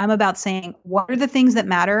settling. I'm about saying, what are the things that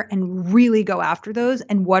matter and really go after those?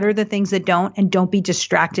 And what are the things that don't, and don't be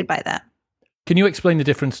distracted by them. Can you explain the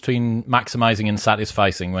difference between maximizing and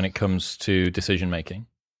satisficing when it comes to decision making?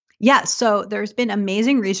 Yeah, so there's been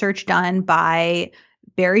amazing research done by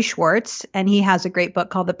Barry Schwartz, and he has a great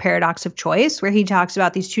book called The Paradox of Choice, where he talks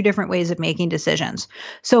about these two different ways of making decisions.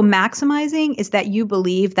 So maximizing is that you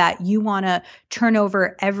believe that you want to turn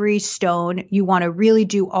over every stone, you want to really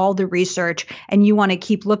do all the research, and you want to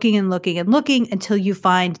keep looking and looking and looking until you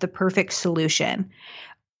find the perfect solution.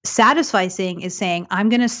 Satisficing is saying, I'm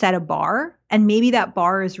going to set a bar, and maybe that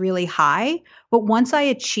bar is really high, but once I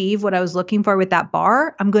achieve what I was looking for with that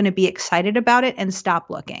bar, I'm going to be excited about it and stop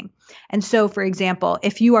looking. And so, for example,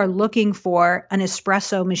 if you are looking for an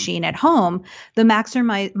espresso machine at home, the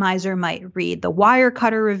maximizer might read the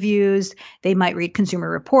Wirecutter reviews, they might read Consumer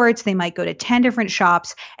Reports, they might go to 10 different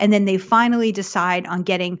shops, and then they finally decide on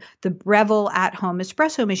getting the Breville at-home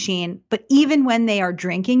espresso machine. But even when they are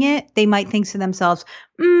drinking it, they might think to themselves,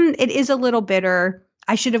 it is a little bitter.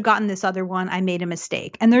 I should have gotten this other one. I made a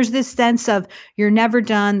mistake. And there's this sense of you're never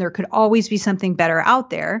done. There could always be something better out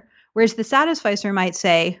there. Whereas the Satisficer might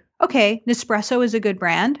say, okay, Nespresso is a good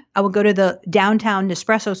brand. I will go to the downtown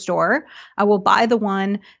Nespresso store. I will buy the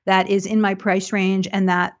one that is in my price range and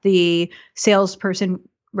that the salesperson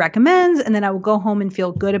recommends, and then I will go home and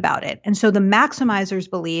feel good about it. And so the maximizers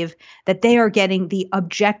believe that they are getting the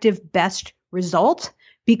objective best result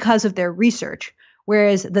because of their research.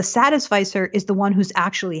 Whereas the satisficer is the one who's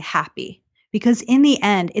actually happy. Because in the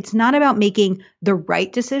end, it's not about making the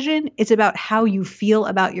right decision. It's about how you feel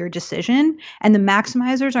about your decision. And the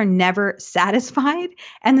maximizers are never satisfied.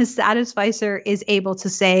 And the satisficer is able to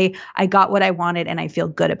say, I got what I wanted and I feel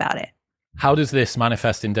good about it. How does this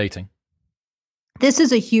manifest in dating? This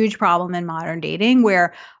is a huge problem in modern dating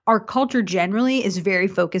where our culture generally is very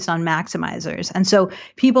focused on maximizers. And so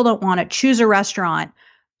people don't want to choose a restaurant,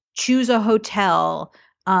 choose a hotel,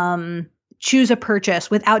 choose a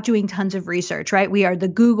purchase without doing tons of research, right? We are the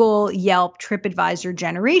Google, Yelp, TripAdvisor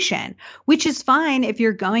generation, which is fine if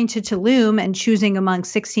you're going to Tulum and choosing among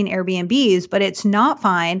 16 Airbnbs, but it's not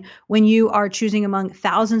fine when you are choosing among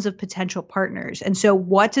thousands of potential partners. And so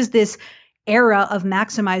what does this era of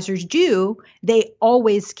maximizers do? They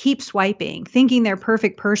always keep swiping, thinking their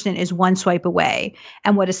perfect person is one swipe away.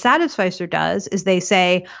 And what a satisficer does is they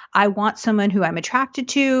say, I want someone who I'm attracted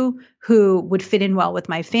to, who would fit in well with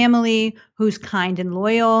my family, who's kind and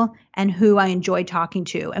loyal, and who I enjoy talking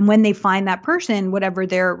to. And when they find that person, whatever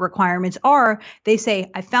their requirements are, they say,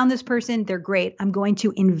 I found this person, they're great, I'm going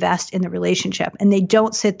to invest in the relationship. And they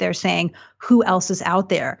don't sit there saying, who else is out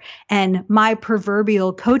there? And my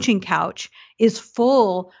proverbial coaching couch is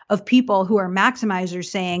full of people who are maximizers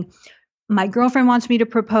saying, my girlfriend wants me to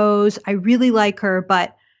propose, I really like her,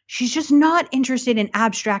 but she's just not interested in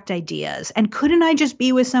abstract ideas. And couldn't I just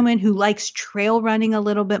be with someone who likes trail running a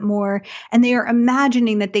little bit more? And they are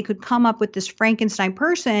imagining that they could come up with this Frankenstein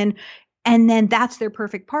person, and then that's their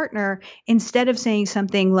perfect partner, instead of saying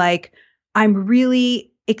something like, I'm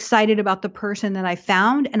really excited about the person that I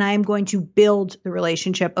found, and I am going to build the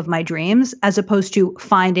relationship of my dreams, as opposed to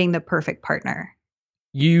finding the perfect partner.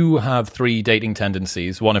 You have 3 dating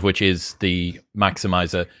tendencies, one of which is the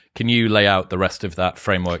maximizer. Can you lay out the rest of that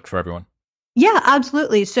framework for everyone? Yeah,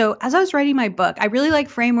 absolutely. So as I was writing my book, I really like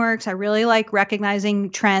frameworks. I really like recognizing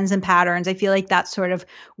trends and patterns. I feel like that's sort of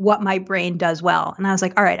what my brain does well. And I was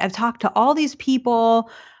like, all right, I've talked to all these people.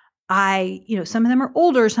 Some of them are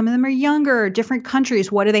older, some of them are younger, different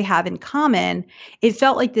countries. What do they have in common? It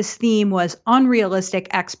felt like this theme was unrealistic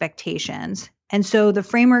expectations. And so the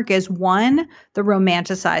framework is 1, the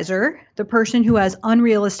romanticizer, the person who has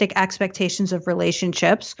unrealistic expectations of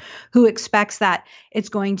relationships, who expects that it's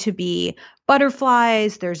going to be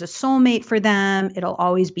butterflies, there's a soulmate for them, it'll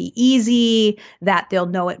always be easy, that they'll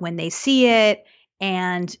know it when they see it.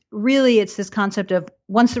 And really, it's this concept of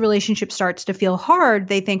once the relationship starts to feel hard,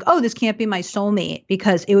 they think, oh, this can't be my soulmate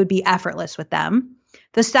because it would be effortless with them.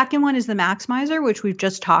 The second one is the maximizer, which we've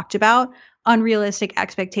just talked about. Unrealistic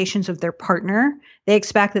expectations of their partner. They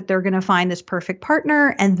expect that they're going to find this perfect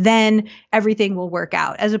partner and then everything will work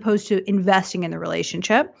out, as opposed to investing in the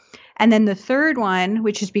relationship. And then the third one,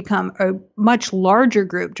 which has become a much larger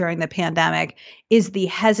group during the pandemic, is the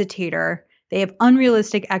hesitator. They have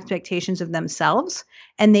unrealistic expectations of themselves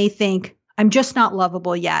and they think, I'm just not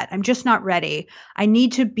lovable yet. I'm just not ready. I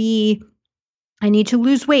need to be I need to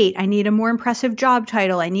lose weight. I need a more impressive job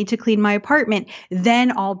title. I need to clean my apartment.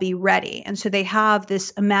 Then I'll be ready. And so they have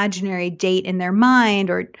this imaginary date in their mind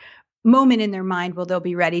or moment in their mind where they'll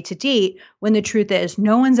be ready to date, when the truth is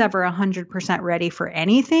no one's ever 100% ready for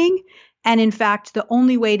anything. And in fact, the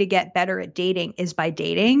only way to get better at dating is by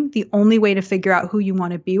dating. The only way to figure out who you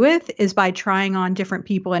want to be with is by trying on different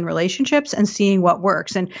people in relationships and seeing what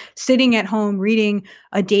works. And sitting at home reading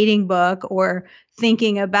a dating book or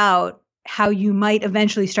thinking about how you might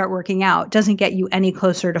eventually start working out doesn't get you any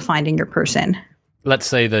closer to finding your person. Let's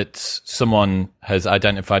say that someone has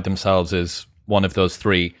identified themselves as one of those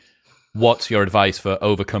three. What's your advice for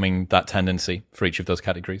overcoming that tendency for each of those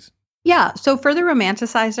categories? Yeah. So for the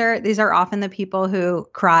romanticizer, these are often the people who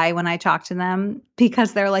cry when I talk to them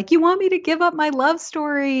because they're like, you want me to give up my love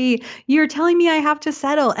story? You're telling me I have to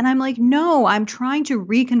settle. And I'm like, no, I'm trying to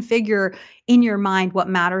reconfigure in your mind what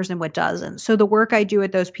matters and what doesn't. So the work I do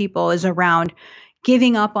with those people is around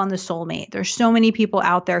giving up on the soulmate. There's so many people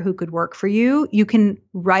out there who could work for you. You can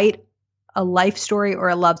write a life story or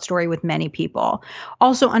a love story with many people.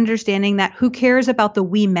 Also understanding that who cares about the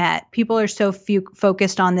we met? People are so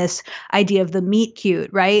focused on this idea of the meet cute,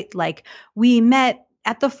 right? Like we met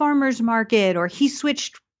at the farmer's market, or he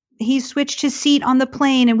switched his seat on the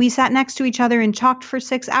plane and we sat next to each other and talked for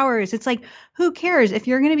 6 hours. It's like, who cares? If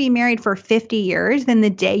you're going to be married for 50 years, then the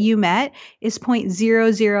day you met is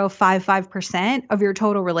 0.0055% of your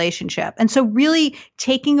total relationship. And so really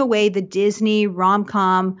taking away the Disney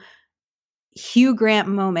rom-com Hugh Grant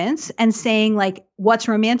moments and saying like, what's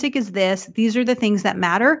romantic is this, these are the things that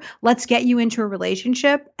matter. Let's get you into a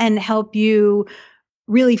relationship and help you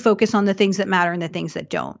really focus on the things that matter and the things that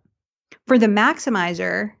don't. For the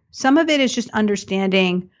maximizer, some of it is just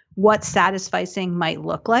understanding what satisficing might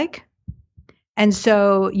look like. And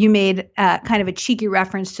so you made kind of a cheeky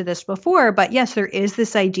reference to this before, but yes, there is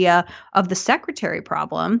this idea of the secretary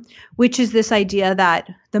problem, which is this idea that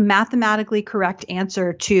the mathematically correct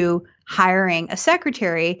answer to hiring a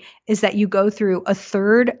secretary is that you go through a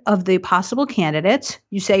third of the possible candidates.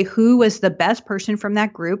 You say who was the best person from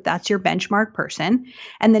that group. That's your benchmark person.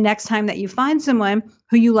 And the next time that you find someone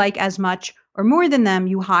who you like as much or more than them,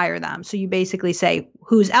 you hire them. So you basically say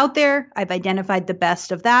who's out there. I've identified the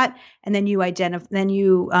best of that. And then you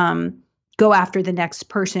go after the next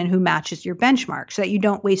person who matches your benchmark so that you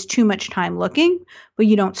don't waste too much time looking, but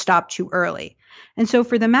you don't stop too early. And so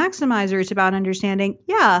for the maximizer, it's about understanding,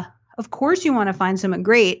 yeah, of course you want to find someone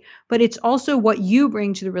great, but it's also what you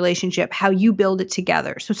bring to the relationship, how you build it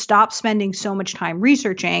together. So stop spending so much time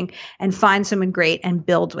researching and find someone great and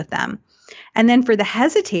build with them. And then for the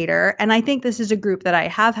hesitator, and I think this is a group that I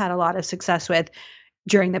have had a lot of success with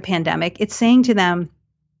during the pandemic, it's saying to them,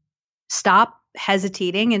 stop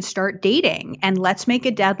hesitating and start dating. And let's make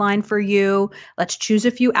a deadline for you. Let's choose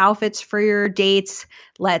a few outfits for your dates.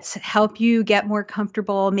 Let's help you get more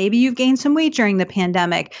comfortable. Maybe you've gained some weight during the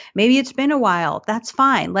pandemic. Maybe it's been a while. That's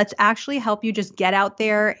fine. Let's actually help you just get out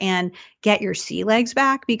there and get your sea legs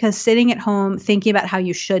back, because sitting at home thinking about how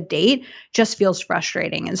you should date just feels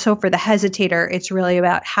frustrating. And so for the hesitator, it's really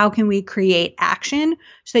about how can we create action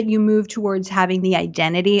so that you move towards having the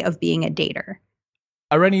identity of being a dater.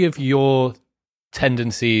 Are any of your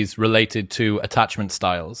tendencies related to attachment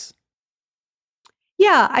styles?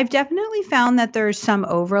 Yeah, I've definitely found that there's some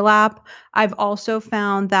overlap. I've also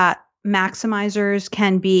found that maximizers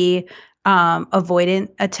can be avoidant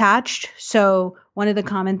attached. So one of the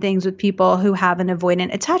common things with people who have an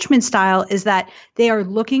avoidant attachment style is that they are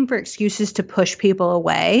looking for excuses to push people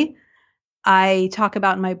away. I talk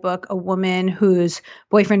about in my book a woman whose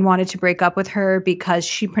boyfriend wanted to break up with her because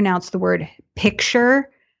she pronounced the word picture,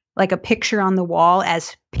 like a picture on the wall,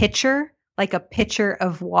 as pitcher, like a pitcher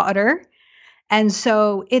of water. And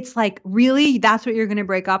so it's like, really, that's what you're going to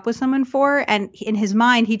break up with someone for? And in his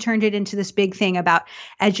mind, he turned it into this big thing about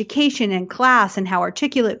education and class and how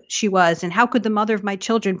articulate she was and how could the mother of my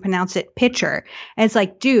children pronounce it pitcher. And it's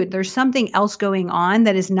like, dude, there's something else going on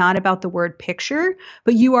that is not about the word picture,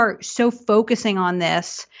 but you are so focusing on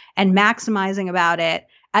this and maximizing about it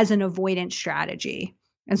as an avoidance strategy.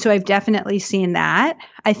 And so I've definitely seen that.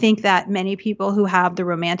 I think that many people who have the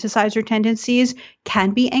romanticizer tendencies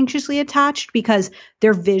can be anxiously attached because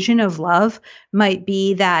their vision of love might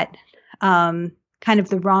be that kind of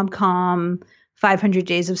the rom-com 500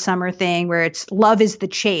 Days of Summer thing where it's love is the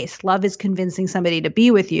chase. Love is convincing somebody to be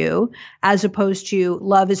with you, as opposed to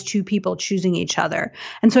love is two people choosing each other.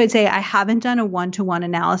 And so I'd say I haven't done a one-to-one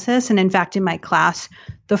analysis. And in fact, in my class,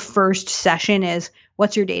 the first session is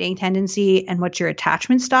what's your dating tendency and what's your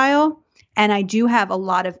attachment style? And I do have a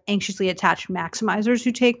lot of anxiously attached maximizers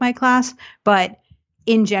who take my class, but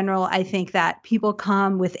in general, I think that people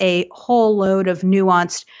come with a whole load of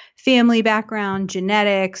nuanced family background,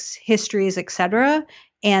 genetics, histories, etc.,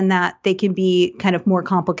 and that they can be kind of more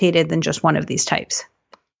complicated than just one of these types.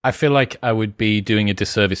 I feel like I would be doing a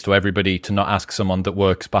disservice to everybody to not ask someone that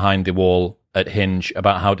works behind the wall at Hinge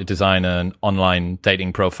about how to design an online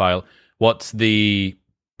dating profile. What's the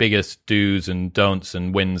biggest do's and don'ts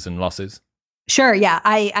and wins and losses? Sure. Yeah.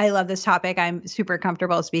 I love this topic. I'm super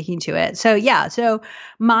comfortable speaking to it. So, yeah. So,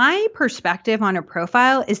 my perspective on a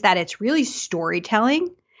profile is that it's really storytelling.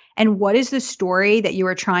 And what is the story that you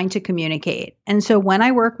are trying to communicate? And so, when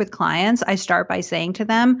I work with clients, I start by saying to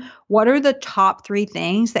them, what are the top 3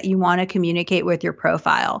 things that you want to communicate with your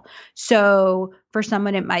profile? So, for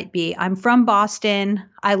someone, it might be, I'm from Boston,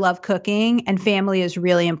 I love cooking, and family is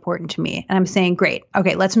really important to me. And I'm saying, great.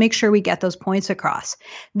 Okay, let's make sure we get those points across.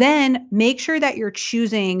 Then make sure that you're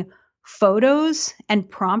choosing photos and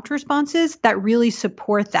prompt responses that really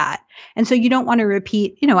support that. And so you don't want to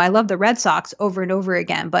repeat, I love the Red Sox over and over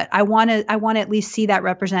again, but I want to at least see that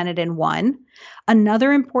represented in one.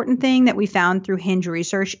 Another important thing that we found through Hinge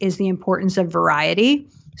research is the importance of variety.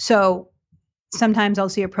 So sometimes I'll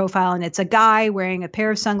see a profile and it's a guy wearing a pair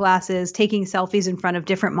of sunglasses, taking selfies in front of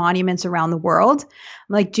different monuments around the world.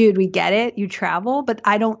 I'm like, dude, we get it. You travel, but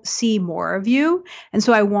I don't see more of you. And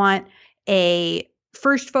so I want a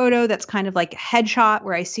first photo that's kind of like a headshot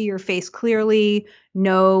where I see your face clearly,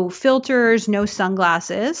 no filters, no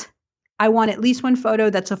sunglasses. I want at least one photo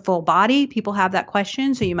that's a full body. People have that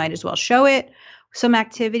question, so you might as well show it. Some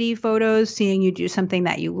activity photos, seeing you do something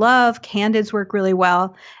that you love. Candids work really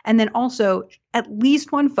well. And then also at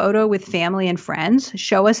least one photo with family and friends.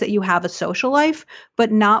 Show us that you have a social life,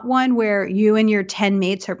 but not one where you and your 10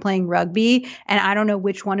 mates are playing rugby and I don't know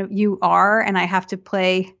which one of you are and I have to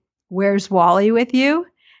play Where's Wally with you?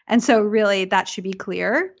 And so really that should be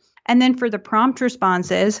clear. And then for the prompt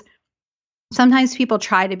responses, sometimes people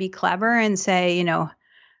try to be clever and say,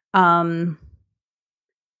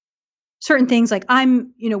 certain things like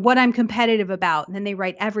what I'm competitive about. And then they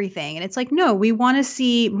write everything. And it's like, no, we want to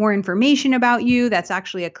see more information about you. That's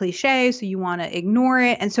actually a cliche. So you want to ignore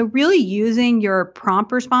it. And so really using your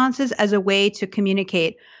prompt responses as a way to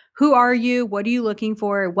communicate, who are you? What are you looking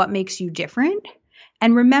for? What makes you different?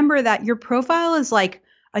 And remember that your profile is like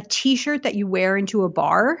a t-shirt that you wear into a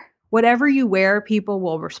bar. Whatever you wear, people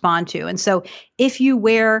will respond to. And so if you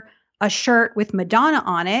wear a shirt with Madonna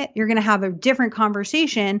on it, you're going to have a different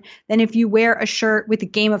conversation than if you wear a shirt with a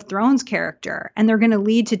Game of Thrones character. And they're going to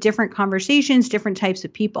lead to different conversations, different types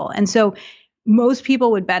of people. And so most people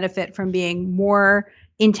would benefit from being more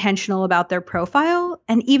intentional about their profile.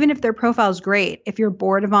 And even if their profile is great, if you're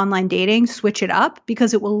bored of online dating, switch it up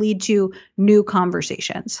because it will lead to new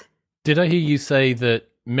conversations. Did I hear you say that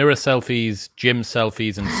mirror selfies, gym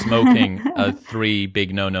selfies, and smoking are 3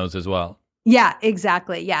 big no-nos as well? Yeah,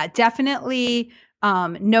 exactly. Yeah, definitely.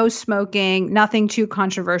 No smoking, nothing too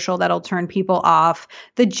controversial that'll turn people off.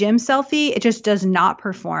 The gym selfie, it just does not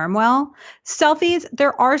perform well. Selfies,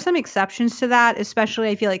 there are some exceptions to that, especially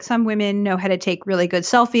I feel like some women know how to take really good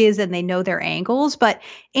selfies and they know their angles. But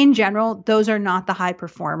in general, those are not the high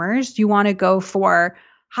performers. You want to go for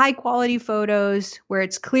high quality photos where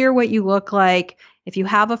it's clear what you look like. If you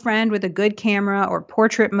have a friend with a good camera or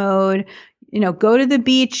portrait mode, go to the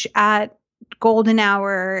beach at golden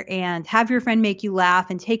hour and have your friend make you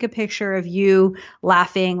laugh and take a picture of you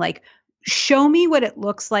laughing. Like, show me what it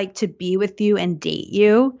looks like to be with you and date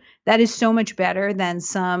you. That is so much better than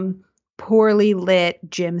some poorly lit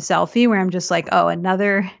gym selfie where I'm just like, oh,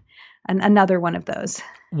 another one of those.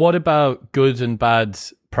 What about good and bad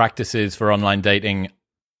practices for online dating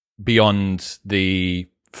beyond the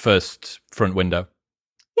first front window?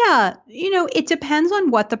 Yeah, it depends on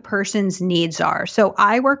what the person's needs are. So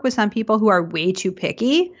I work with some people who are way too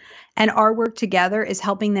picky, and our work together is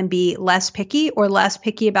helping them be less picky or less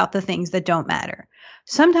picky about the things that don't matter.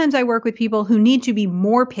 Sometimes I work with people who need to be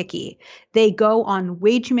more picky. They go on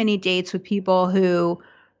way too many dates with people who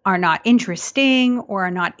are not interesting or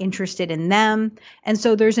are not interested in them. And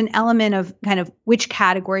so there's an element of kind of which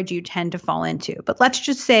category do you tend to fall into. But let's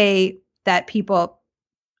just say that people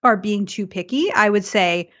are being too picky. I would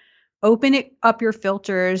say open it up your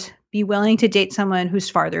filters, be willing to date someone who's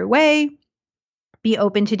farther away, be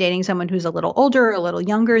open to dating someone who's a little older, or a little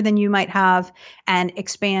younger than you might have, and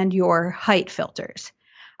expand your height filters.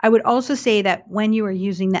 I would also say that when you are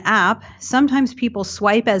using the app, sometimes people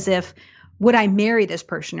swipe as if, would I marry this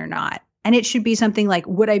person or not? And it should be something like,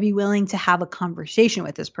 would I be willing to have a conversation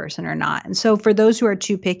with this person or not? And so for those who are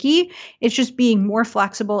too picky, it's just being more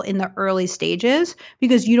flexible in the early stages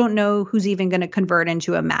because you don't know who's even going to convert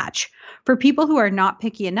into a match. For people who are not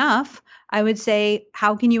picky enough, I would say,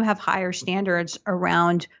 how can you have higher standards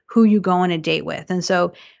around who you go on a date with? And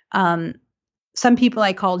so some people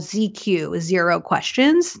I call ZQ, zero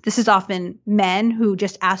questions. This is often men who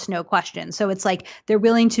just ask no questions. So it's like they're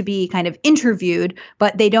willing to be kind of interviewed,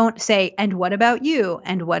 but they don't say, and what about you?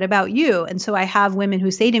 And what about you? And so I have women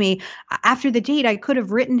who say to me, after the date, I could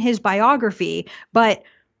have written his biography, but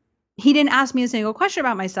he didn't ask me a single question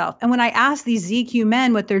about myself. And when I ask these ZQ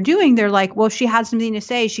men what they're doing, they're like, well, if she had something to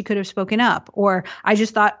say, she could have spoken up. Or I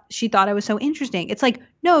just thought she thought I was so interesting. It's like,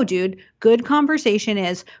 no, dude, good conversation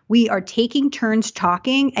is we are taking turns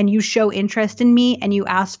talking and you show interest in me and you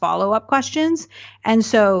ask follow-up questions. And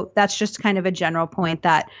so that's just kind of a general point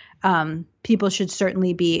that people should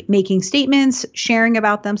certainly be making statements, sharing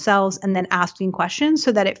about themselves, and then asking questions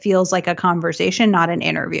so that it feels like a conversation, not an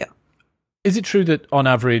interview. Is it true that on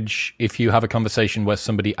average, if you have a conversation where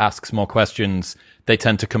somebody asks more questions, they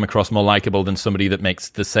tend to come across more likable than somebody that makes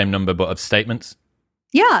the same number but of statements?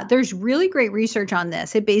 Yeah, there's really great research on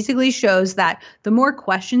this. It basically shows that the more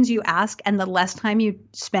questions you ask and the less time you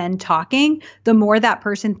spend talking, the more that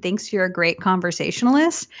person thinks you're a great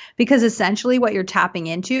conversationalist. Because essentially what you're tapping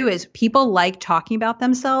into is people like talking about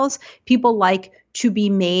themselves. People like to be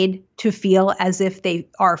made to feel as if they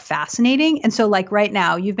are fascinating. And so like right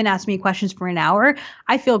now, you've been asking me questions for an hour.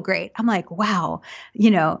 I feel great. I'm like, wow,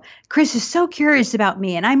 Chris is so curious about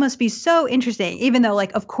me and I must be so interesting, even though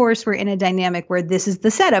like, of course, we're in a dynamic where this is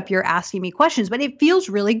the setup. You're asking me questions, but it feels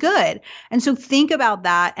really good. And so think about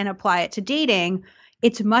that and apply it to dating.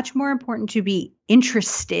 It's much more important to be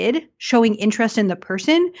interested, showing interest in the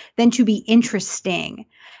person, than to be interesting.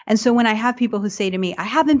 And so when I have people who say to me, I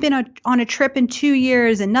haven't been on a trip in 2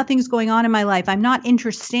 years and nothing's going on in my life, I'm not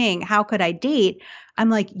interesting, how could I date? I'm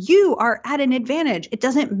like, you are at an advantage. It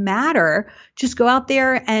doesn't matter. Just go out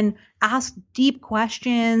there and ask deep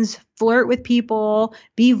questions, flirt with people,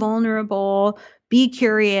 be vulnerable, be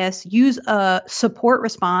curious, use a support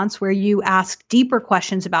response where you ask deeper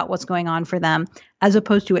questions about what's going on for them, as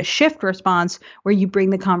opposed to a shift response where you bring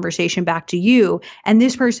the conversation back to you. And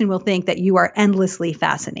this person will think that you are endlessly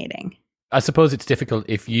fascinating. I suppose it's difficult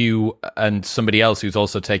if you and somebody else who's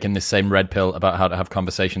also taken this same red pill about how to have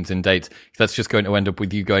conversations in dates, that's just going to end up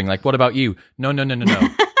with you going like, what about you? No.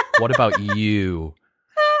 What about you?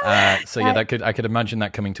 So yeah, I could imagine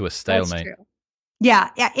that coming to a stalemate. That's true. Yeah.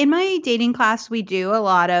 In my dating class, we do a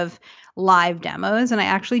lot of live demos. And I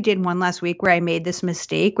actually did one last week where I made this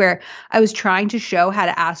mistake where I was trying to show how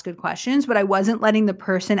to ask good questions, but I wasn't letting the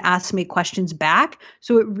person ask me questions back.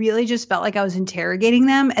 So it really just felt like I was interrogating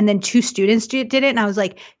them. And then 2 students did it. And I was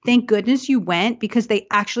like, thank goodness you went, because they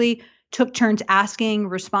actually took turns asking,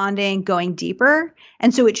 responding, going deeper.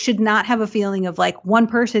 And so it should not have a feeling of like one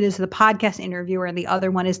person is the podcast interviewer and the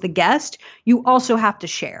other one is the guest. You also have to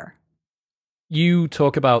share. You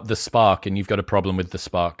talk about the spark and you've got a problem with the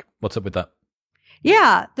spark. What's up with that?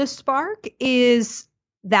 Yeah, the spark is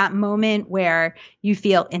that moment where you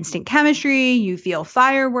feel instant chemistry, you feel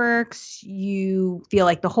fireworks, you feel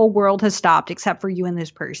like the whole world has stopped except for you and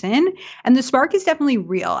this person. And the spark is definitely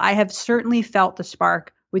real. I have certainly felt the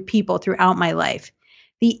spark with people throughout my life.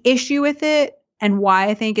 The issue with it, and why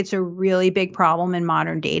I think it's a really big problem in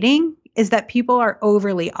modern dating, is that people are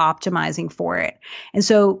overly optimizing for it. And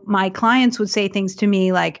so my clients would say things to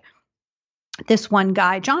me like, this one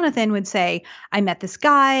guy, Jonathan, would say, I met this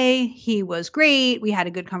guy. He was great. We had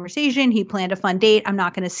a good conversation. He planned a fun date. I'm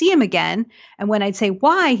not going to see him again. And when I'd say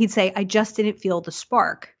why, he'd say, I just didn't feel the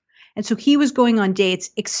spark. And so he was going on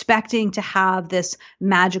dates expecting to have this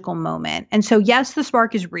magical moment. And so, yes, the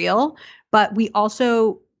spark is real, but we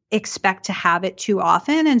also expect to have it too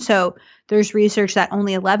often. And so there's research that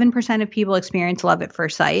only 11% of people experience love at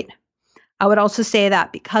first sight. I would also say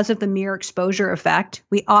that because of the mere exposure effect,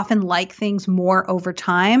 we often like things more over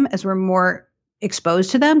time as we're more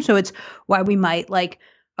exposed to them. So it's why we might like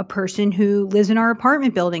a person who lives in our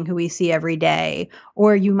apartment building who we see every day,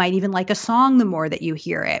 or you might even like a song the more that you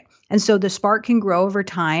hear it. And so the spark can grow over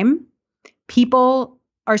time. People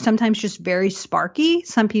are sometimes just very sparky.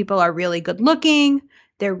 Some people are really good looking.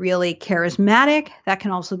 They're really charismatic. That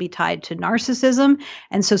can also be tied to narcissism.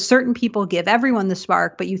 And so certain people give everyone the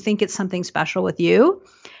spark, but you think it's something special with you.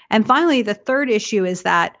 And finally, the third issue is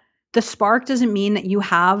that the spark doesn't mean that you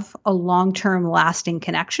have a long-term lasting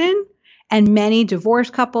connection. And many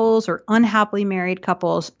divorced couples or unhappily married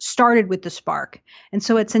couples started with the spark. And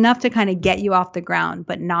so it's enough to kind of get you off the ground,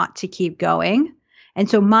 but not to keep going. And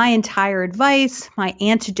so my entire advice, my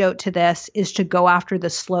antidote to this is to go after the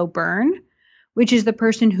slow burn, which is the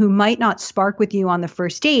person who might not spark with you on the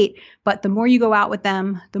first date, but the more you go out with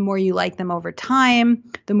them, the more you like them over time,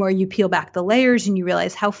 the more you peel back the layers and you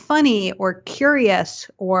realize how funny or curious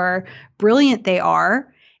or brilliant they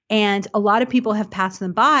are. And a lot of people have passed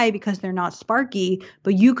them by because they're not sparky,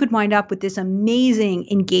 but you could wind up with this amazing,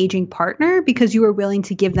 engaging partner because you were willing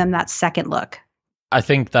to give them that second look. I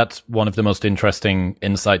think that's one of the most interesting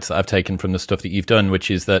insights that I've taken from the stuff that you've done, which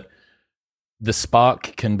is that the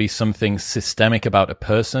spark can be something systemic about a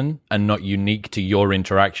person and not unique to your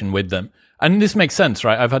interaction with them. And this makes sense,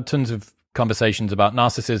 right? I've had tons of conversations about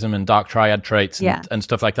narcissism and dark triad traits and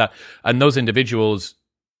stuff like that. And those individuals,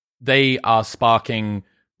 they are sparking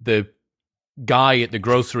the guy at the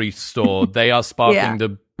grocery store. They are sparking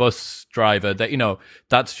the bus driver. That, you know,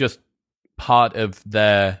 that's just part of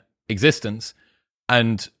their existence.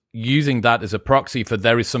 And using that as a proxy for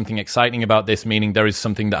there is something exciting about this, meaning there is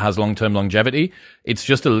something that has long-term longevity, it's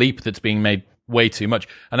just a leap that's being made way too much.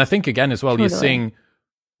 And I think, again, as well, You're seeing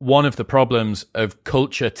one of the problems of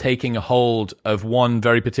culture taking a hold of one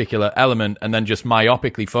very particular element and then just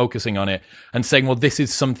myopically focusing on it and saying, well, this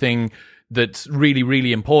is something that's really,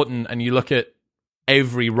 really important. And you look at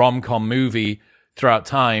every rom-com movie throughout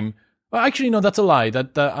time. Well, actually, no, that's a lie.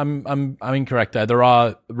 I'm incorrect there. There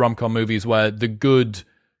are rom-com movies where the good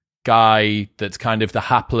guy that's kind of the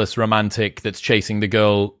hapless romantic that's chasing the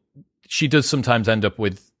girl, she does sometimes end up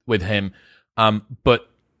with him. But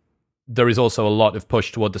there is also a lot of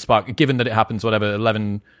push toward the spark. Given that it happens,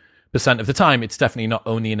 11% of the time, it's definitely not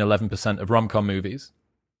only in 11% of rom-com movies.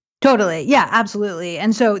 Totally. Yeah, absolutely.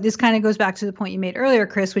 And so this kind of goes back to the point you made earlier,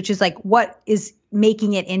 Chris, which is like, what is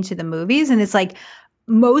making it into the movies? And it's like,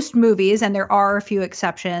 most movies, and there are a few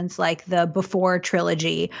exceptions like the Before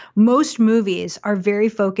trilogy, most movies are very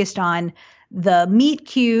focused on the meet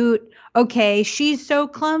cute. Okay, she's so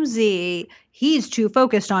clumsy. He's too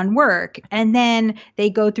focused on work. And then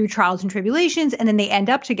they go through trials and tribulations and then they end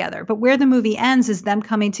up together. But where the movie ends is them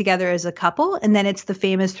coming together as a couple. And then it's the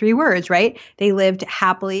famous 3 words, right? They lived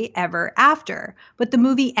happily ever after. But the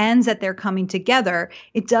movie ends at they're coming together.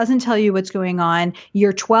 It doesn't tell you what's going on.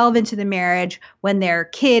 You're 12 into the marriage when their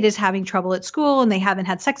kid is having trouble at school and they haven't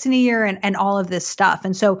had sex in a year and all of this stuff.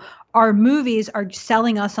 And so our movies are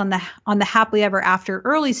selling us on the happily ever after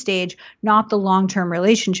early stage, not the long-term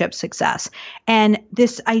relationship success. And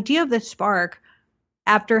this idea of the spark,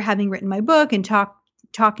 after having written my book and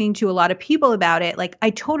talking to a lot of people about it, like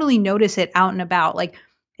I totally notice it out and about. Like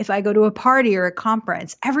if I go to a party or a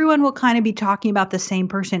conference, everyone will kind of be talking about the same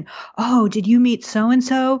person. Oh, did you meet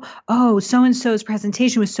so-and-so? Oh, so-and-so's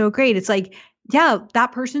presentation was so great. It's like, yeah,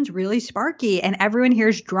 that person's really sparky and everyone here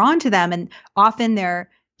is drawn to them. And often they're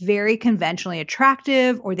very conventionally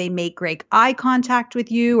attractive, or they make great eye contact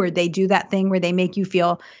with you, or they do that thing where they make you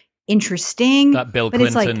feel interesting. That Bill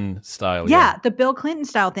Clinton style. Yeah, the Bill Clinton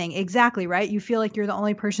style thing. Exactly, right? You feel like you're the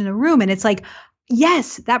only person in the room. And it's like,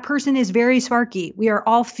 yes, that person is very sparky. We are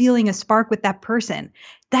all feeling a spark with that person.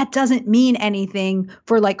 That doesn't mean anything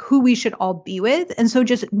for like who we should all be with. And so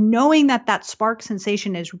just knowing that that spark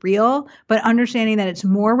sensation is real, but understanding that it's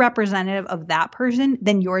more representative of that person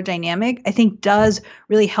than your dynamic, I think does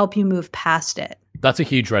really help you move past it. That's a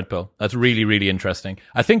huge red pill. That's really, really interesting.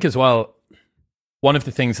 I think as well, one of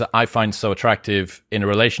the things that I find so attractive in a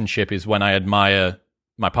relationship is when I admire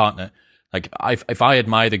my partner. Like if I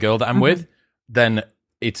admire the girl that I'm with, then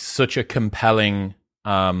it's such a compelling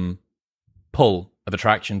pull of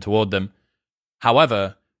attraction toward them.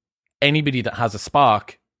 However, anybody that has a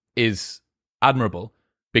spark is admirable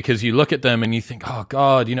because you look at them and you think, oh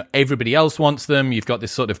God, you know, everybody else wants them. You've got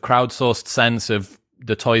this sort of crowdsourced sense of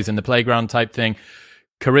the toys in the playground type thing.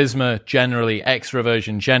 Charisma, generally,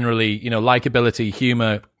 extroversion, generally, you know, likability,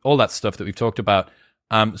 humor, all that stuff that we've talked about.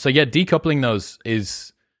 So yeah, decoupling those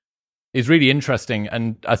is really interesting.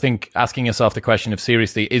 And I think asking yourself the question of,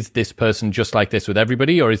 seriously, is this person just like this with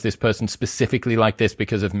everybody, or is this person specifically like this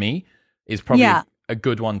because of me, is probably a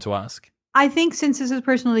good one to ask. I think since this is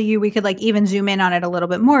personal to you, we could like even zoom in on it a little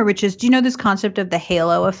bit more, which is, do you know this concept of the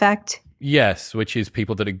halo effect? Yes, which is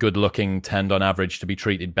people that are good looking tend on average to be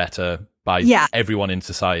treated better by everyone in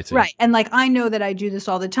society. Right. And like, I know that I do this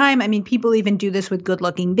all the time. I mean, people even do this with good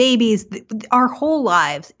looking babies. Our whole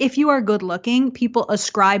lives, if you are good looking, people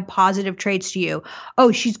ascribe positive traits to you.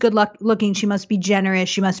 Oh, she's good looking. She must be generous.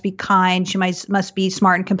 She must be kind. She must be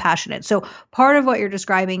smart and compassionate. So part of what you're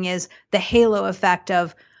describing is the halo effect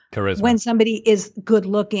of charisma. When somebody is good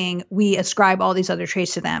looking, we ascribe all these other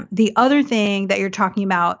traits to them. The other thing that you're talking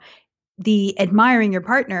about, the admiring your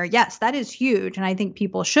partner, yes, that is huge. And I think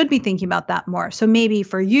people should be thinking about that more. So maybe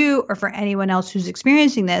for you or for anyone else who's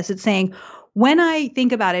experiencing this, it's saying, when I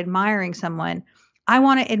think about admiring someone, I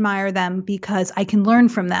want to admire them because I can learn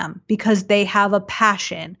from them, because they have a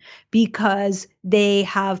passion, because they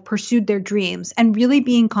have pursued their dreams, and really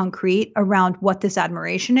being concrete around what this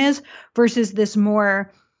admiration is versus this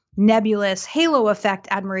more nebulous halo effect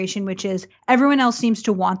admiration, which is everyone else seems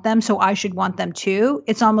to want them, so I should want them too.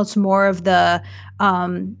 It's almost more of the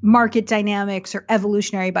market dynamics or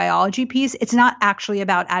evolutionary biology piece. It's not actually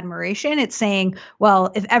about admiration. It's saying,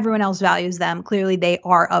 well, if everyone else values them, clearly they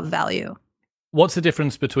are of value. What's the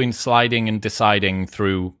difference between sliding and deciding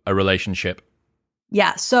through a relationship?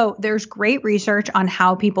 Yeah, so there's great research on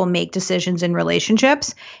how people make decisions in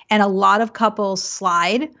relationships, and a lot of couples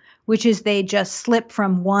slide, which is they just slip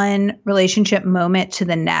from one relationship moment to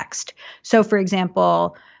the next. So for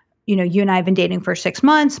example, you and I have been dating for 6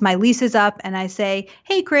 months, my lease is up, and I say,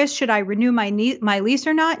 hey, Chris, should I renew my lease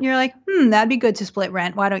or not? And you're like, that'd be good to split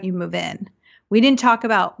rent. Why don't you move in? We didn't talk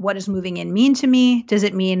about, what does moving in mean to me? Does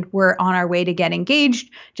it mean we're on our way to get engaged?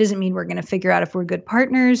 Does it mean we're going to figure out if we're good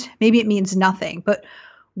partners? Maybe it means nothing. But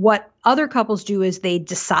what other couples do is they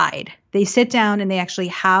decide. They sit down and they actually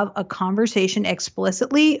have a conversation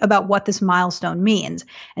explicitly about what this milestone means.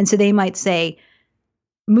 And so they might say,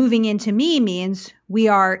 moving into me means we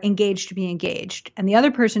are engaged to be engaged. And the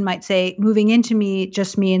other person might say, moving into me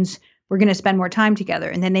just means we're going to spend more time together.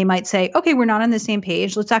 And then they might say, okay, we're not on the same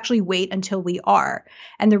page. Let's actually wait until we are.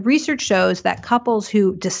 And the research shows that couples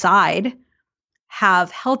who decide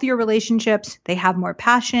have healthier relationships, they have more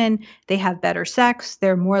passion, they have better sex,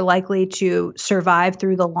 they're more likely to survive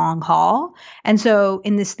through the long haul. And so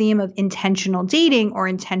in this theme of intentional dating or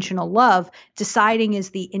intentional love, deciding is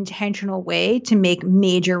the intentional way to make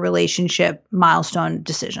major relationship milestone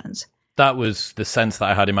decisions. That was the sense that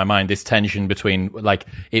I had in my mind, this tension between like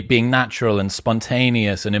it being natural and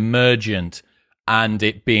spontaneous and emergent, and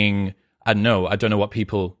it being, I don't know what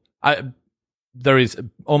people... there is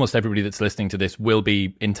almost everybody that's listening to this will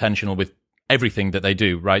be intentional with everything that they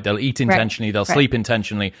do, right? They'll eat intentionally, they'll sleep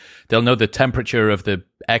intentionally, they'll know the temperature of the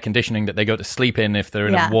air conditioning that they go to sleep in if they're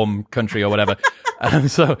in a warm country or whatever.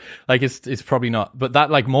 So like it's probably not, but that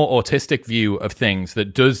like more autistic view of things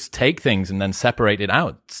that does take things and then separate it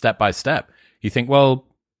out step by step. You think, well,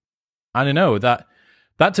 I don't know, that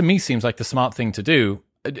to me seems like the smart thing to do.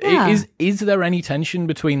 Yeah. Is there any tension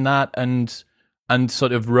between that and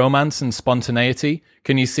sort of romance and spontaneity?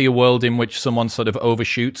 Can you see a world in which someone sort of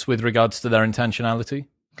overshoots with regards to their intentionality?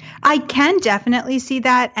 I can definitely see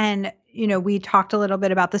that. And, we talked a little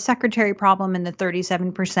bit about the secretary problem and the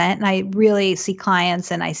 37%. And I really see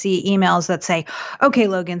clients and I see emails that say, okay,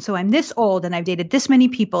 Logan, so I'm this old and I've dated this many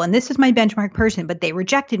people and this is my benchmark person, but they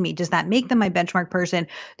rejected me. Does that make them my benchmark person?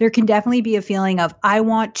 There can definitely be a feeling of, I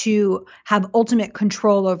want to have ultimate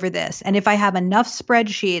control over this. And if I have enough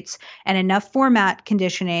spreadsheets and enough format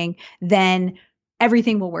conditioning, then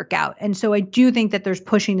everything will work out. And so I do think that there's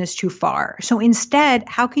pushing this too far. So instead,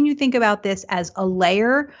 how can you think about this as a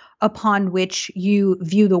layer upon which you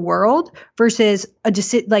view the world versus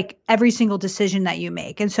like every single decision that you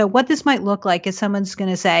make? And so what this might look like is someone's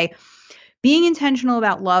going to say, being intentional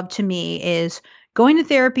about love to me is going to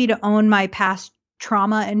therapy to own my past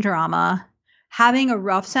trauma and drama, having a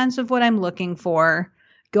rough sense of what I'm looking for,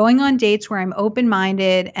 going on dates where I'm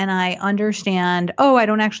open-minded and I understand, I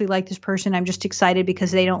don't actually like this person. I'm just excited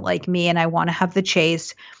because they don't like me and I want to have the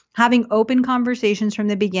chase. Having open conversations from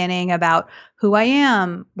the beginning about who I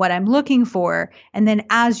am, what I'm looking for. And then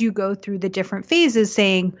as you go through the different phases,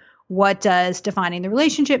 saying, what does defining the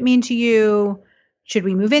relationship mean to you? Should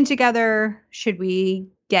we move in together? Should we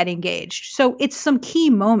get engaged? So it's some key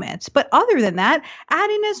moments. But other than that, add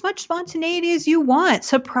in as much spontaneity as you want.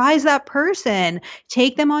 Surprise that person.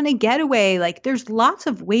 Take them on a getaway. Like there's lots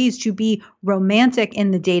of ways to be romantic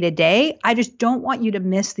in the day-to-day. I just don't want you to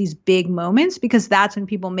miss these big moments because that's when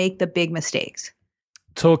people make the big mistakes.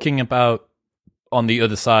 Talking about on the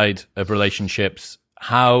other side of relationships,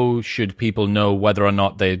 how should people know whether or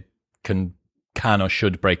not they can or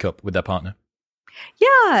should break up with their partner?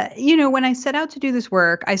 Yeah. When I set out to do this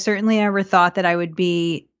work, I certainly never thought that I would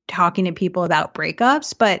be talking to people about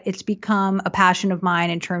breakups, but it's become a passion of mine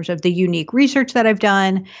in terms of the unique research that I've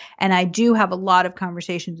done. And I do have a lot of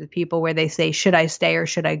conversations with people where they say, should I stay or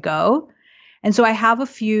should I go? And so I have a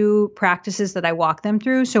few practices that I walk them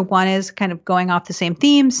through. So one is kind of going off the same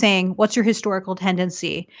theme, saying, what's your historical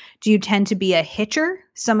tendency? Do you tend to be a hitcher,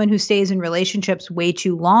 someone who stays in relationships way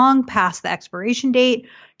too long past the expiration date?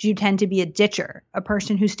 Do you tend to be a ditcher, a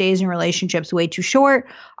person who stays in relationships way too short,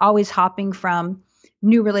 always hopping from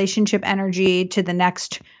new relationship energy to the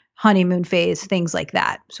next honeymoon phase, things like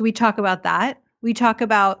that. So we talk about that. We talk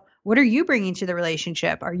about, what are you bringing to the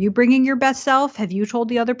relationship? Are you bringing your best self? Have you told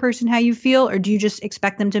the other person how you feel? Or do you just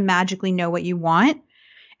expect them to magically know what you want?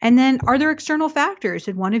 And then, are there external factors?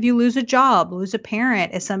 Did one of you lose a job, lose a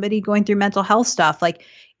parent? Is somebody going through mental health stuff? Like,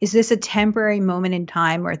 is this a temporary moment in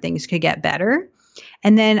time where things could get better?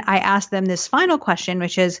 And then I ask them this final question,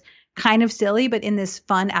 which is kind of silly, but in this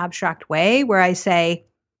fun, abstract way, where I say,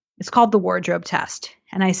 it's called the wardrobe test.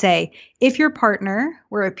 And I say, if your partner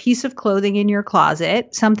were a piece of clothing in your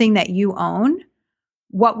closet, something that you own,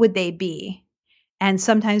 what would they be? And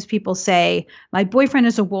sometimes people say, my boyfriend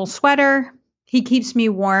is a wool sweater. He keeps me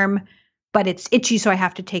warm, but it's itchy, so I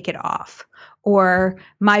have to take it off. Or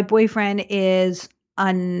my boyfriend is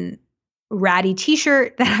a ratty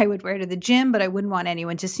t-shirt that I would wear to the gym, but I wouldn't want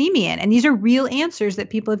anyone to see me in. And these are real answers that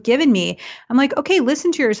people have given me. I'm like, okay,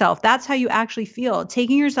 listen to yourself. That's how you actually feel.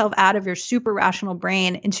 Taking yourself out of your super rational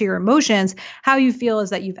brain into your emotions, how you feel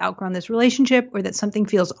is that you've outgrown this relationship or that something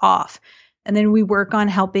feels off. And then we work on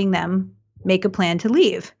helping them make a plan to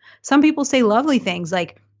leave. Some people say lovely things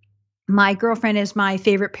like, my girlfriend is my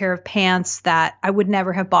favorite pair of pants that I would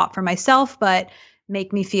never have bought for myself, but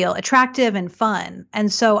make me feel attractive and fun.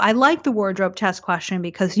 And so I like the wardrobe test question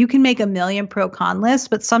because you can make a million pro con lists,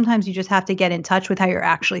 but sometimes you just have to get in touch with how you're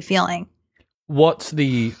actually feeling. What's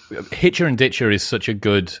the Hitcher and Ditcher is such a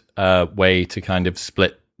good way to kind of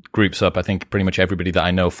split groups up. I think pretty much everybody that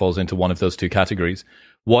I know falls into one of those two categories.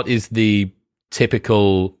 What is the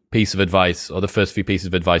typical piece of advice or the first few pieces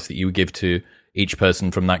of advice that you would give to each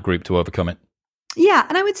person from that group to overcome it? Yeah.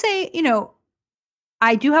 And I would say,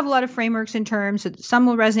 I do have a lot of frameworks and terms. Some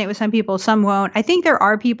will resonate with some people, some won't. I think there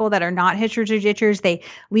are people that are not hitchers or ditchers. They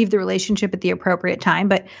leave the relationship at the appropriate time.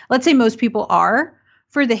 But let's say most people are.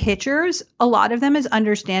 For the hitchers, a lot of them is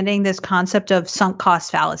understanding this concept of sunk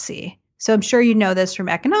cost fallacy. So I'm sure you know this from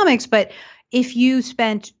economics, but if you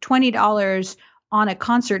spent $20 on a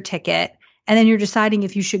concert ticket and then you're deciding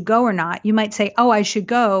if you should go or not, you might say, oh, I should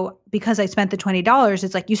go because I spent the $20.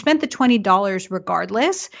 It's like you spent the $20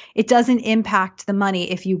 regardless. It doesn't impact the money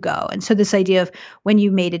if you go. And so this idea of when you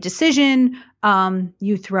made a decision,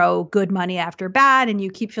 you throw good money after bad and you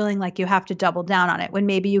keep feeling like you have to double down on it when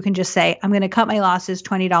maybe you can just say, I'm going to cut my losses,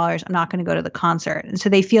 $20. I'm not going to go to the concert. And so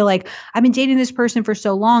they feel like I've been dating this person for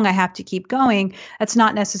so long, I have to keep going. That's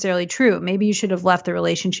not necessarily true. Maybe you should have left the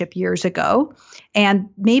relationship years ago. And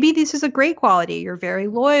maybe this is a great quality. You're very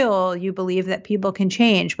loyal. You believe that people can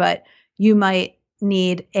change, but you might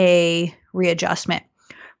need a readjustment.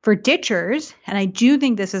 For ditchers, and I do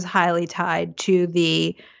think this is highly tied to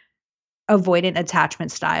the avoidant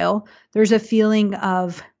attachment style, there's a feeling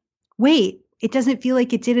of, wait, it doesn't feel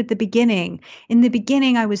like it did at the beginning. In the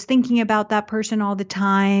beginning, I was thinking about that person all the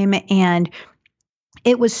time and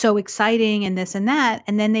it was so exciting and this and that.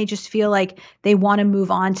 And then they just feel like they want to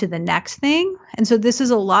move on to the next thing. And so this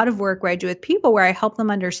is a lot of work where I do with people where I help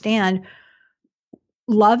them understand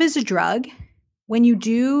love is a drug. When you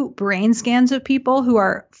do brain scans of people who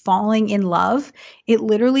are falling in love, it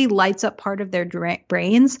literally lights up part of their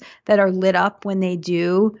brains that are lit up when they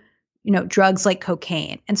do, drugs like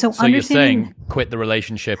cocaine. And so you're saying quit the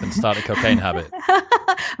relationship and start a cocaine habit.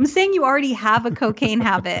 I'm saying you already have a cocaine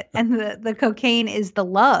habit and the cocaine is the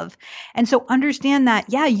love. And so understand that,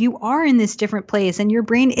 yeah, you are in this different place and your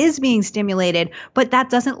brain is being stimulated, but that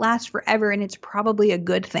doesn't last forever and it's probably a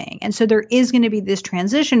good thing. And so there is going to be this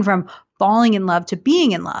transition from falling in love to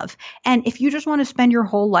being in love. And if you just want to spend your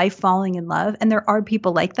whole life falling in love, and there are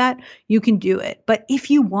people like that, you can do it. But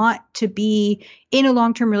if you want to be in a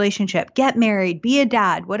long-term relationship, get married, be a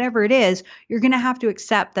dad, whatever it is, you're going to have to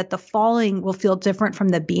accept that the falling will feel different from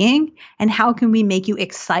the being. And how can we make you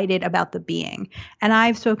excited about the being? And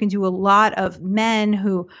I've spoken to a lot of men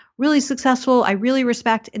who really successful, I really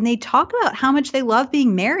respect, and they talk about how much they love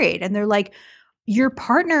being married. And they're like, your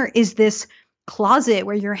partner is this closet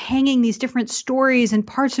where you're hanging these different stories and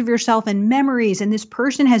parts of yourself and memories. And this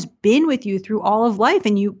person has been with you through all of life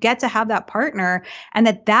and you get to have that partner, and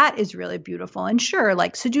that is really beautiful. And sure,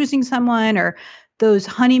 like seducing someone or those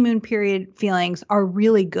honeymoon period feelings are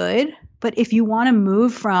really good. But if you want to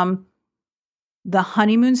move from the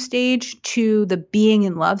honeymoon stage to the being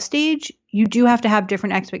in love stage, you do have to have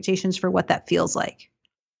different expectations for what that feels like.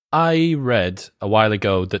 I read a while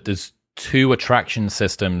ago that there's two attraction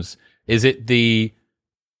systems. Is it the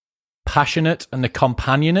passionate and the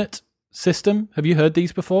companionate system? Have you heard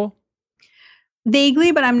these before?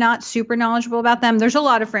 Vaguely, but I'm not super knowledgeable about them. There's a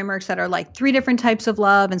lot of frameworks that are like 3 different types of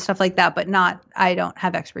love and stuff like that, but I don't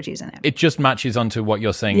have expertise in it. It just matches onto what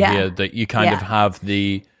you're saying here, that you kind of have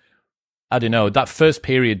the, I don't know, that first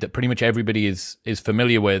period that pretty much everybody is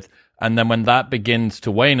familiar with. And then when that begins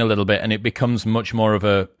to wane a little bit and it becomes much more of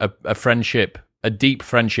a friendship, a deep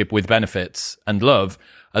friendship with benefits and love,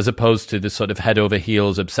 as opposed to the sort of head over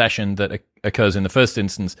heels obsession that occurs in the first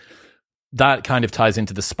instance, that kind of ties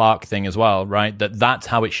into the spark thing as well, right? That's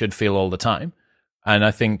how it should feel all the time. And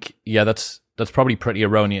I think, yeah, that's probably pretty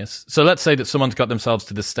erroneous. So let's say that someone's got themselves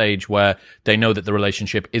to the stage where they know that the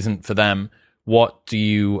relationship isn't for them. What do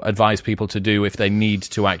you advise people to do if they need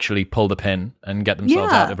to actually pull the pin and get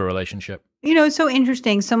themselves out of a relationship? It's so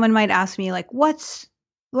interesting. Someone might ask me, like, what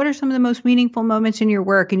are some of the most meaningful moments in your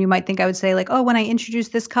work? And you might think I would say, like, oh, when I introduce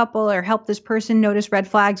this couple or help this person notice red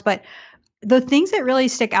flags. But the things that really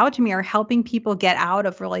stick out to me are helping people get out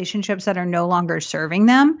of relationships that are no longer serving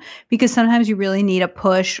them, because sometimes you really need a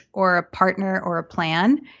push or a partner or a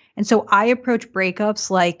plan. And so I approach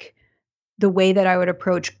breakups like the way that I would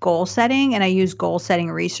approach goal setting, and I use goal setting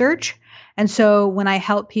research. And so when I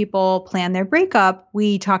help people plan their breakup,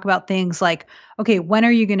 we talk about things like, okay, when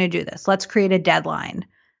are you going to do this? Let's create a deadline.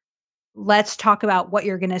 Let's talk about what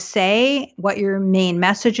you're going to say, what your main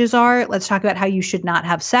messages are. Let's talk about how you should not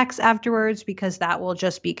have sex afterwards, because that will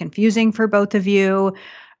just be confusing for both of you.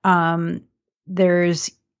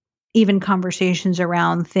 There's even conversations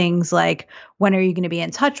around things like, when are you going to be in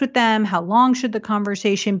touch with them? How long should the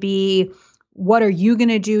conversation be? What are you going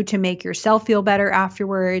to do to make yourself feel better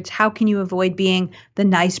afterwards? How can you avoid being the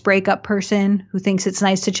nice breakup person who thinks it's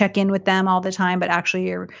nice to check in with them all the time, but actually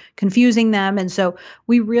you're confusing them? And so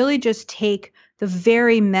we really just take the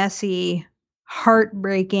very messy,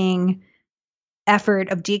 heartbreaking effort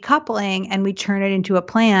of decoupling and we turn it into a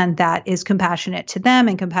plan that is compassionate to them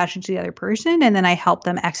and compassionate to the other person. And then I help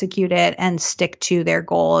them execute it and stick to their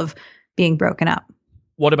goal of being broken up.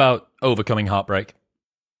 What about overcoming heartbreak?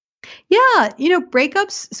 Yeah,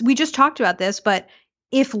 breakups, we just talked about this, but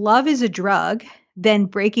if love is a drug, then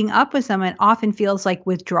breaking up with someone often feels like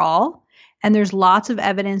withdrawal. And there's lots of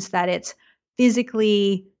evidence that it's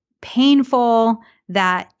physically painful,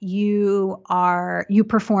 that you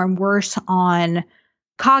perform worse on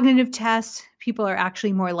cognitive tests. People are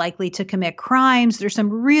actually more likely to commit crimes. There's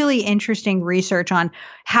some really interesting research on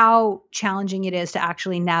how challenging it is to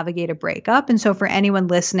actually navigate a breakup. And so for anyone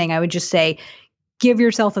listening, I would just say, give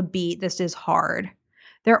yourself a beat. This is hard.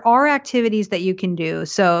 There are activities that you can do.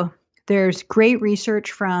 So there's great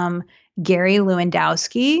research from Gary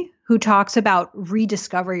Lewandowski, who talks about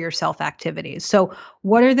rediscover yourself activities. So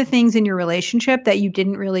what are the things in your relationship that you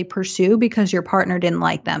didn't really pursue because your partner didn't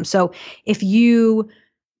like them? So if you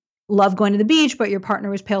love going to the beach, but your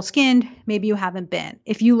partner was pale skinned, maybe you haven't been.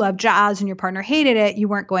 If you love jazz and your partner hated it, you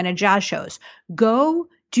weren't going to jazz shows. Go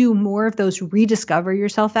do more of those rediscover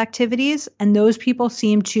yourself activities. And those people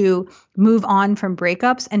seem to move on from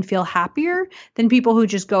breakups and feel happier than people who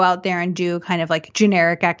just go out there and do kind of like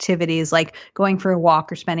generic activities like going for a walk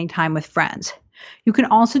or spending time with friends. You can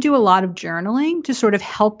also do a lot of journaling to sort of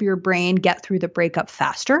help your brain get through the breakup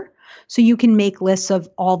faster. So you can make lists of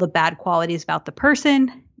all the bad qualities about the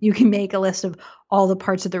person. You can make a list of all the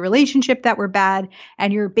parts of the relationship that were bad.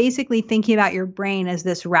 And you're basically thinking about your brain as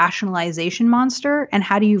this rationalization monster. And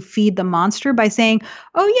how do you feed the monster? By saying,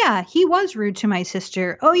 oh yeah, he was rude to my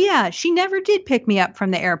sister. Oh yeah, she never did pick me up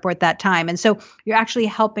from the airport that time. And so you're actually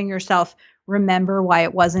helping yourself remember why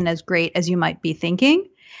it wasn't as great as you might be thinking.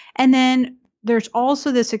 And then there's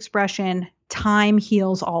also this expression, time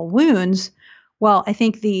heals all wounds. Well, I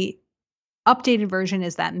think the updated version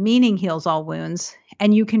is that meaning heals all wounds.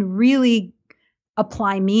 And you can really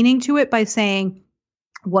apply meaning to it by saying,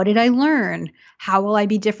 what did I learn? How will I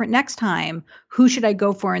be different next time? Who should I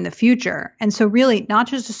go for in the future? And so really not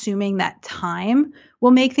just assuming that time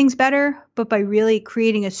will make things better, but by really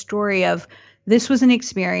creating a story of this was an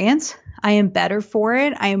experience. I am better for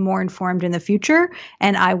it. I am more informed in the future,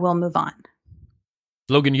 and I will move on.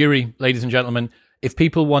 Logan Ury, ladies and gentlemen, if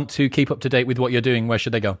people want to keep up to date with what you're doing, where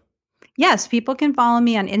should they go? Yes, people can follow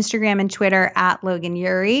me on Instagram and Twitter at Logan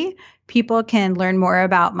Ury. People can learn more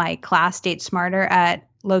about my class, Date Smarter, at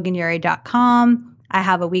loganury.com. I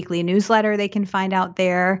have a weekly newsletter they can find out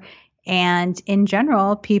there. And in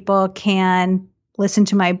general, people can listen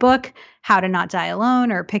to my book, How to Not Die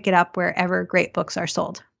Alone, or pick it up wherever great books are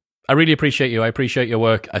sold. I really appreciate you. I appreciate your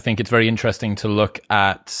work. I think it's very interesting to look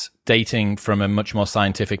at dating from a much more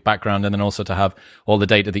scientific background, and then also to have all the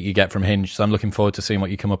data that you get from Hinge. So I'm looking forward to seeing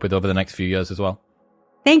what you come up with over the next few years as well.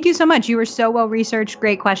 Thank you so much. You were so well researched.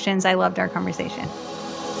 Great questions. I loved our conversation.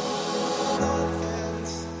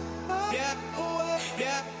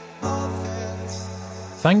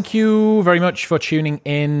 Thank you very much for tuning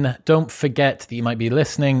in. Don't forget that you might be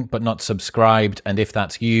listening but not subscribed. And if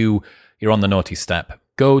that's you, you're on the naughty step.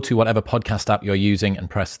 go to whatever podcast app you're using and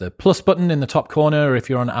press the plus button in the top corner if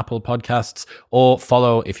you're on Apple Podcasts, or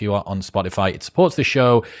follow if you are on Spotify. It supports the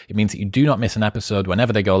show. It means that you do not miss an episode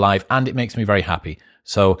whenever they go live, and it makes me very happy.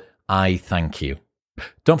 So I thank you.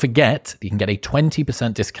 Don't forget, you can get a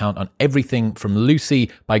 20% discount on everything from Lucy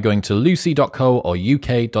by going to lucy.co or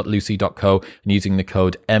uk.lucy.co and using the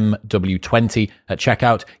code MW20 at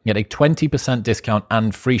checkout. You get a 20% discount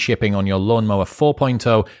and free shipping on your Lawnmower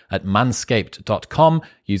 4.0 at manscaped.com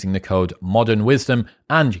using the code Modern Wisdom,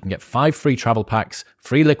 and you can get 5 free travel packs,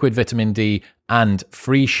 free liquid vitamin D, and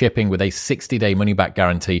free shipping with a 60-day money-back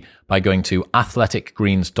guarantee by going to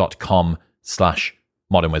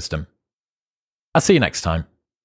athleticgreens.com/modernwisdom. I'll see you next time.